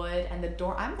and wood, and the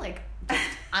door, I'm like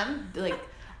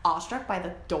awestruck by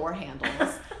the door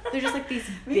handles. They're just like these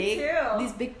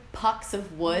big pucks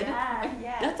of wood.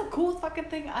 Yeah. That's the coolest fucking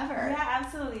thing ever. Yeah,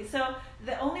 absolutely. So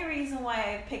the only reason why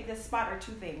I picked this spot are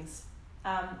two things.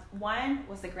 One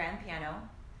was the grand piano,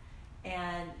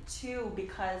 and two,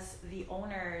 because the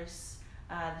owners,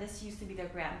 this used to be their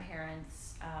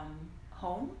grandparents'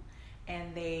 home,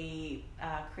 and they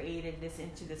created this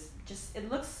into this.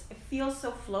 It feels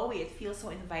so flowy. It feels so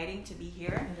inviting to be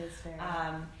here. It is very.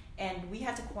 And we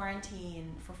had to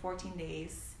quarantine for 14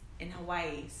 days in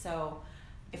Hawaii. So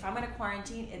if I'm going to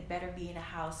quarantine, it better be in a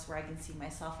house where I can see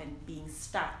myself and being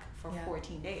stuck for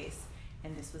 14 days.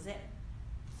 And this was it.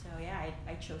 So yeah,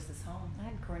 I chose this home.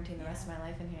 I'd quarantine the rest of my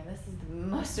life in here. This is the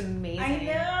most amazing. I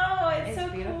know. It's so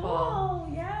beautiful.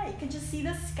 Cool. Yeah, you can just see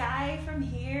the sky from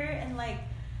here and like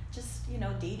just,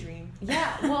 daydream.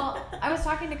 Yeah, well, I was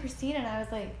talking to Christine and I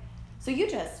was like, so you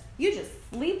just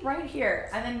sleep right here,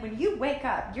 and then when you wake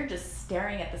up, you're just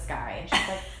staring at the sky. And she's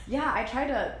like, yeah, I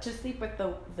tried to sleep with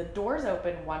the doors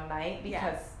open one night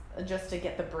because just to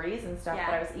get the breeze and stuff,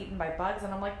 but I was eaten by bugs,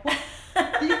 and I'm like, well,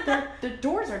 the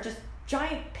doors are just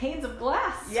giant panes of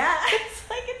glass. Yeah. It's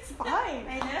like, it's fine.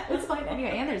 I know. It's fine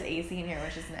anyway, and there's AC in here,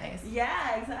 which is nice.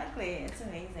 Yeah, exactly. It's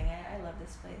amazing. I love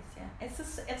this place. Yeah.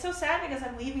 It's so sad because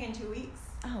I'm leaving in 2 weeks.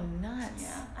 Oh, nuts.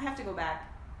 Yeah. I have to go back.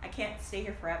 I can't stay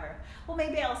here forever. Well,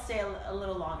 maybe I'll stay a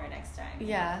little longer next time.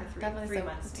 Yeah, for definitely. Three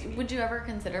months maybe. Would you ever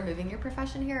consider moving your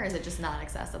profession here, or is it just not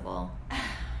accessible?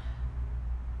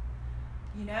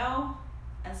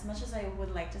 As much as I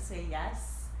would like to say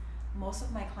yes, most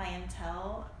of my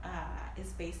clientele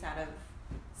is based out of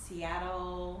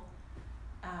Seattle,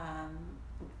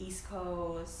 East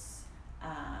Coast,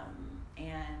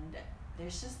 and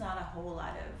there's just not a whole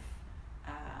lot of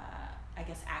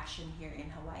action here in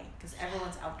Hawaii because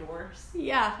everyone's outdoors.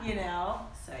 Yeah.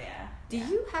 So yeah. Do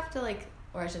you have to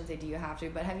or I shouldn't say do you have to,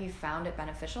 but have you found it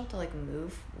beneficial to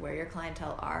move where your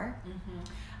clientele are?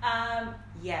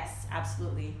 Yes,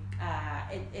 absolutely. How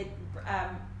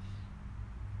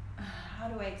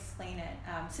do I explain it?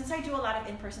 Since I do a lot of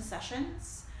in-person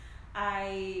sessions,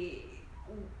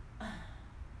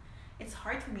 it's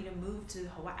hard for me to move to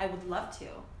Hawaii. I would love to.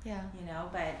 Yeah.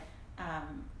 But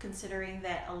considering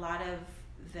that a lot of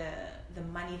the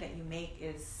money that you make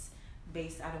is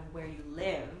based out of where you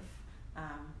live,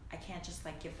 I can't just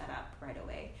give that up right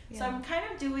away. Yeah. So I'm kind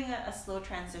of doing a slow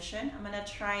transition. I'm gonna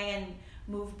try and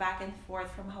move back and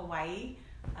forth from Hawaii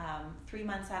 3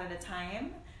 months at a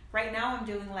time. Right now I'm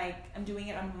doing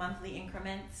it on monthly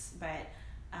increments, but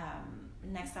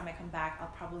next time I come back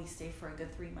I'll probably stay for a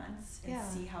good 3 months and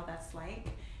see how that's like.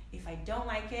 If I don't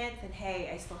like it, then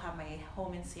hey, I still have my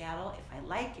home in Seattle. If I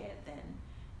like it, then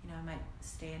I might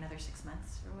stay another 6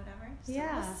 months or whatever. So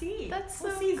we'll see. That's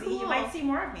we'll so see. cool. You might see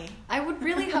more of me. I would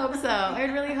really hope so.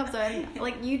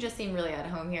 And you just seem really at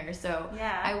home here. So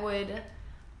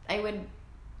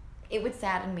it would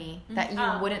sadden me that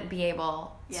you wouldn't be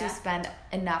able to spend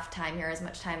enough time here, as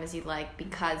much time as you'd like,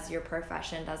 because your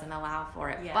profession doesn't allow for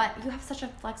it. Yeah. But you have such a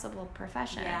flexible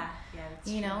profession. Yeah,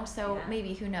 that's true. So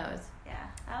maybe, who knows? Yeah.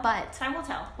 But time will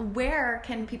tell. Where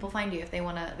can people find you if they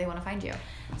wanna find you?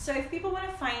 So if people want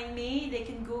to find me, they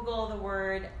can Google the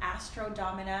word Astro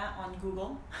Domina on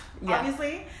Google,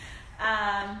 obviously.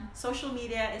 Social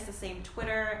media is the same.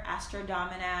 Twitter, Astro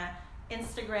Domina.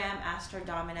 Instagram, Astro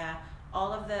Domina.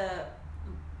 All of the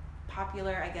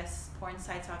popular, I guess, porn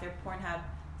sites out there, Pornhub,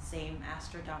 same,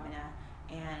 Astro Domina.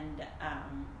 And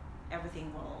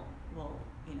everything will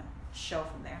show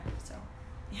from there. So,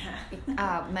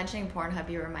 yeah. Mentioning Pornhub,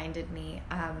 you reminded me.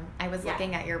 I was Yeah.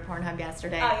 looking at your Pornhub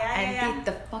yesterday, Oh, yeah, and yeah, yeah.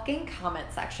 The fucking comment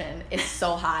section is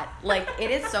so hot. Like,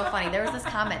 it is so funny. There was this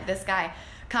comment. This guy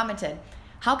commented,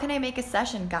 "How can I make a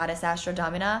session, Goddess Astro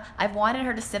Domina? I've wanted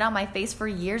her to sit on my face for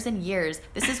years and years.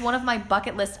 This is one of my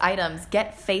bucket list items.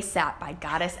 Get face sat by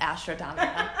Goddess Astro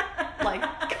Domina." Like,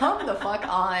 come the fuck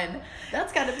on.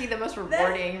 That's got to be the most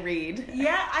rewarding read.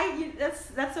 Yeah,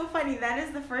 that's so funny. That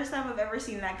is the first time I've ever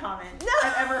seen that comment.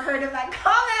 I've ever heard of that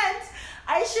comment.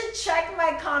 I should check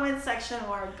my comment section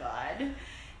more. God,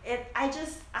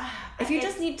 If you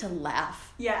just need to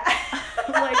laugh, yeah,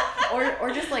 like,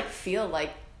 or just like feel like,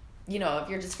 if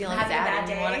you're just feeling Having a sad bad and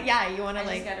you day, want to I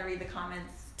like, just gotta read the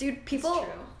comments. dude, people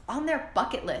true. on their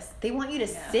bucket list, they want you to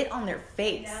sit on their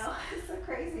face. No, it's so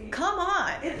crazy. Come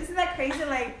on. Isn't that crazy?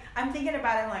 Like, I'm thinking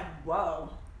about it, I'm like, whoa,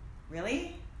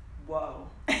 really? Whoa.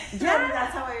 Yeah.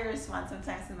 That's how I respond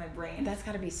sometimes in my brain. That's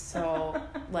got to be so,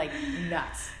 like,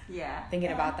 nuts. Yeah.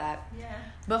 Thinking about that. Yeah.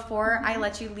 Before I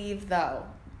let you leave, though,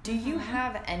 do you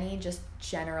have any just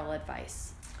general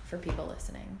advice for people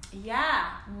listening? Yeah.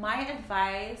 My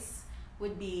advice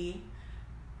would be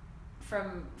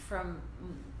from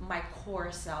my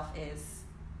core self is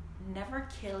never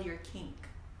kill your kink.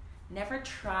 Never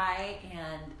try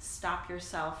and stop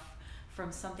yourself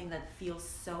from something that feels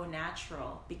so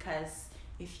natural, because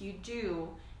if you do,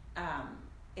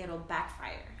 it'll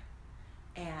backfire.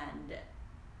 And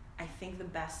I think the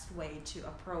best way to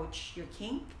approach your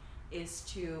kink is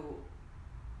to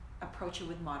approach it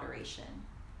with moderation.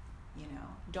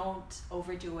 Don't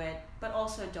overdo it, but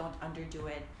also don't underdo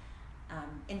it.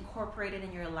 Incorporate it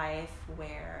in your life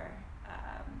where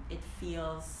it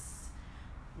feels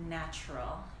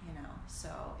natural, so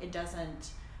it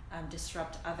doesn't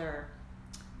disrupt other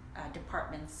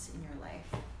departments in your life.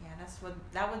 Yeah,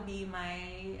 that would be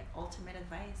my ultimate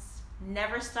advice.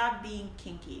 Never stop being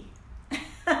kinky.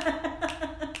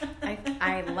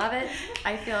 I love it.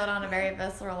 I feel it on a very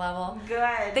visceral level.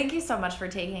 Good. Thank you so much for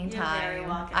taking time. You're very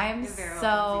welcome.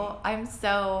 I'm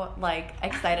so like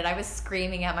excited. I was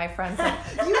screaming at my friends like,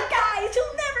 "You guys,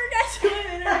 you'll never get to an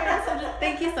interview." So just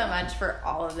thank you so much for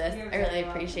all of this. I really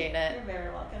appreciate it. You're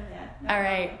very welcome. Yeah. No All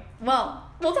right. Well,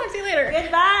 we'll talk to you later.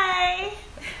 Goodbye.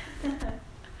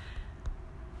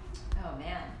 Oh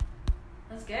man,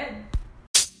 that's good.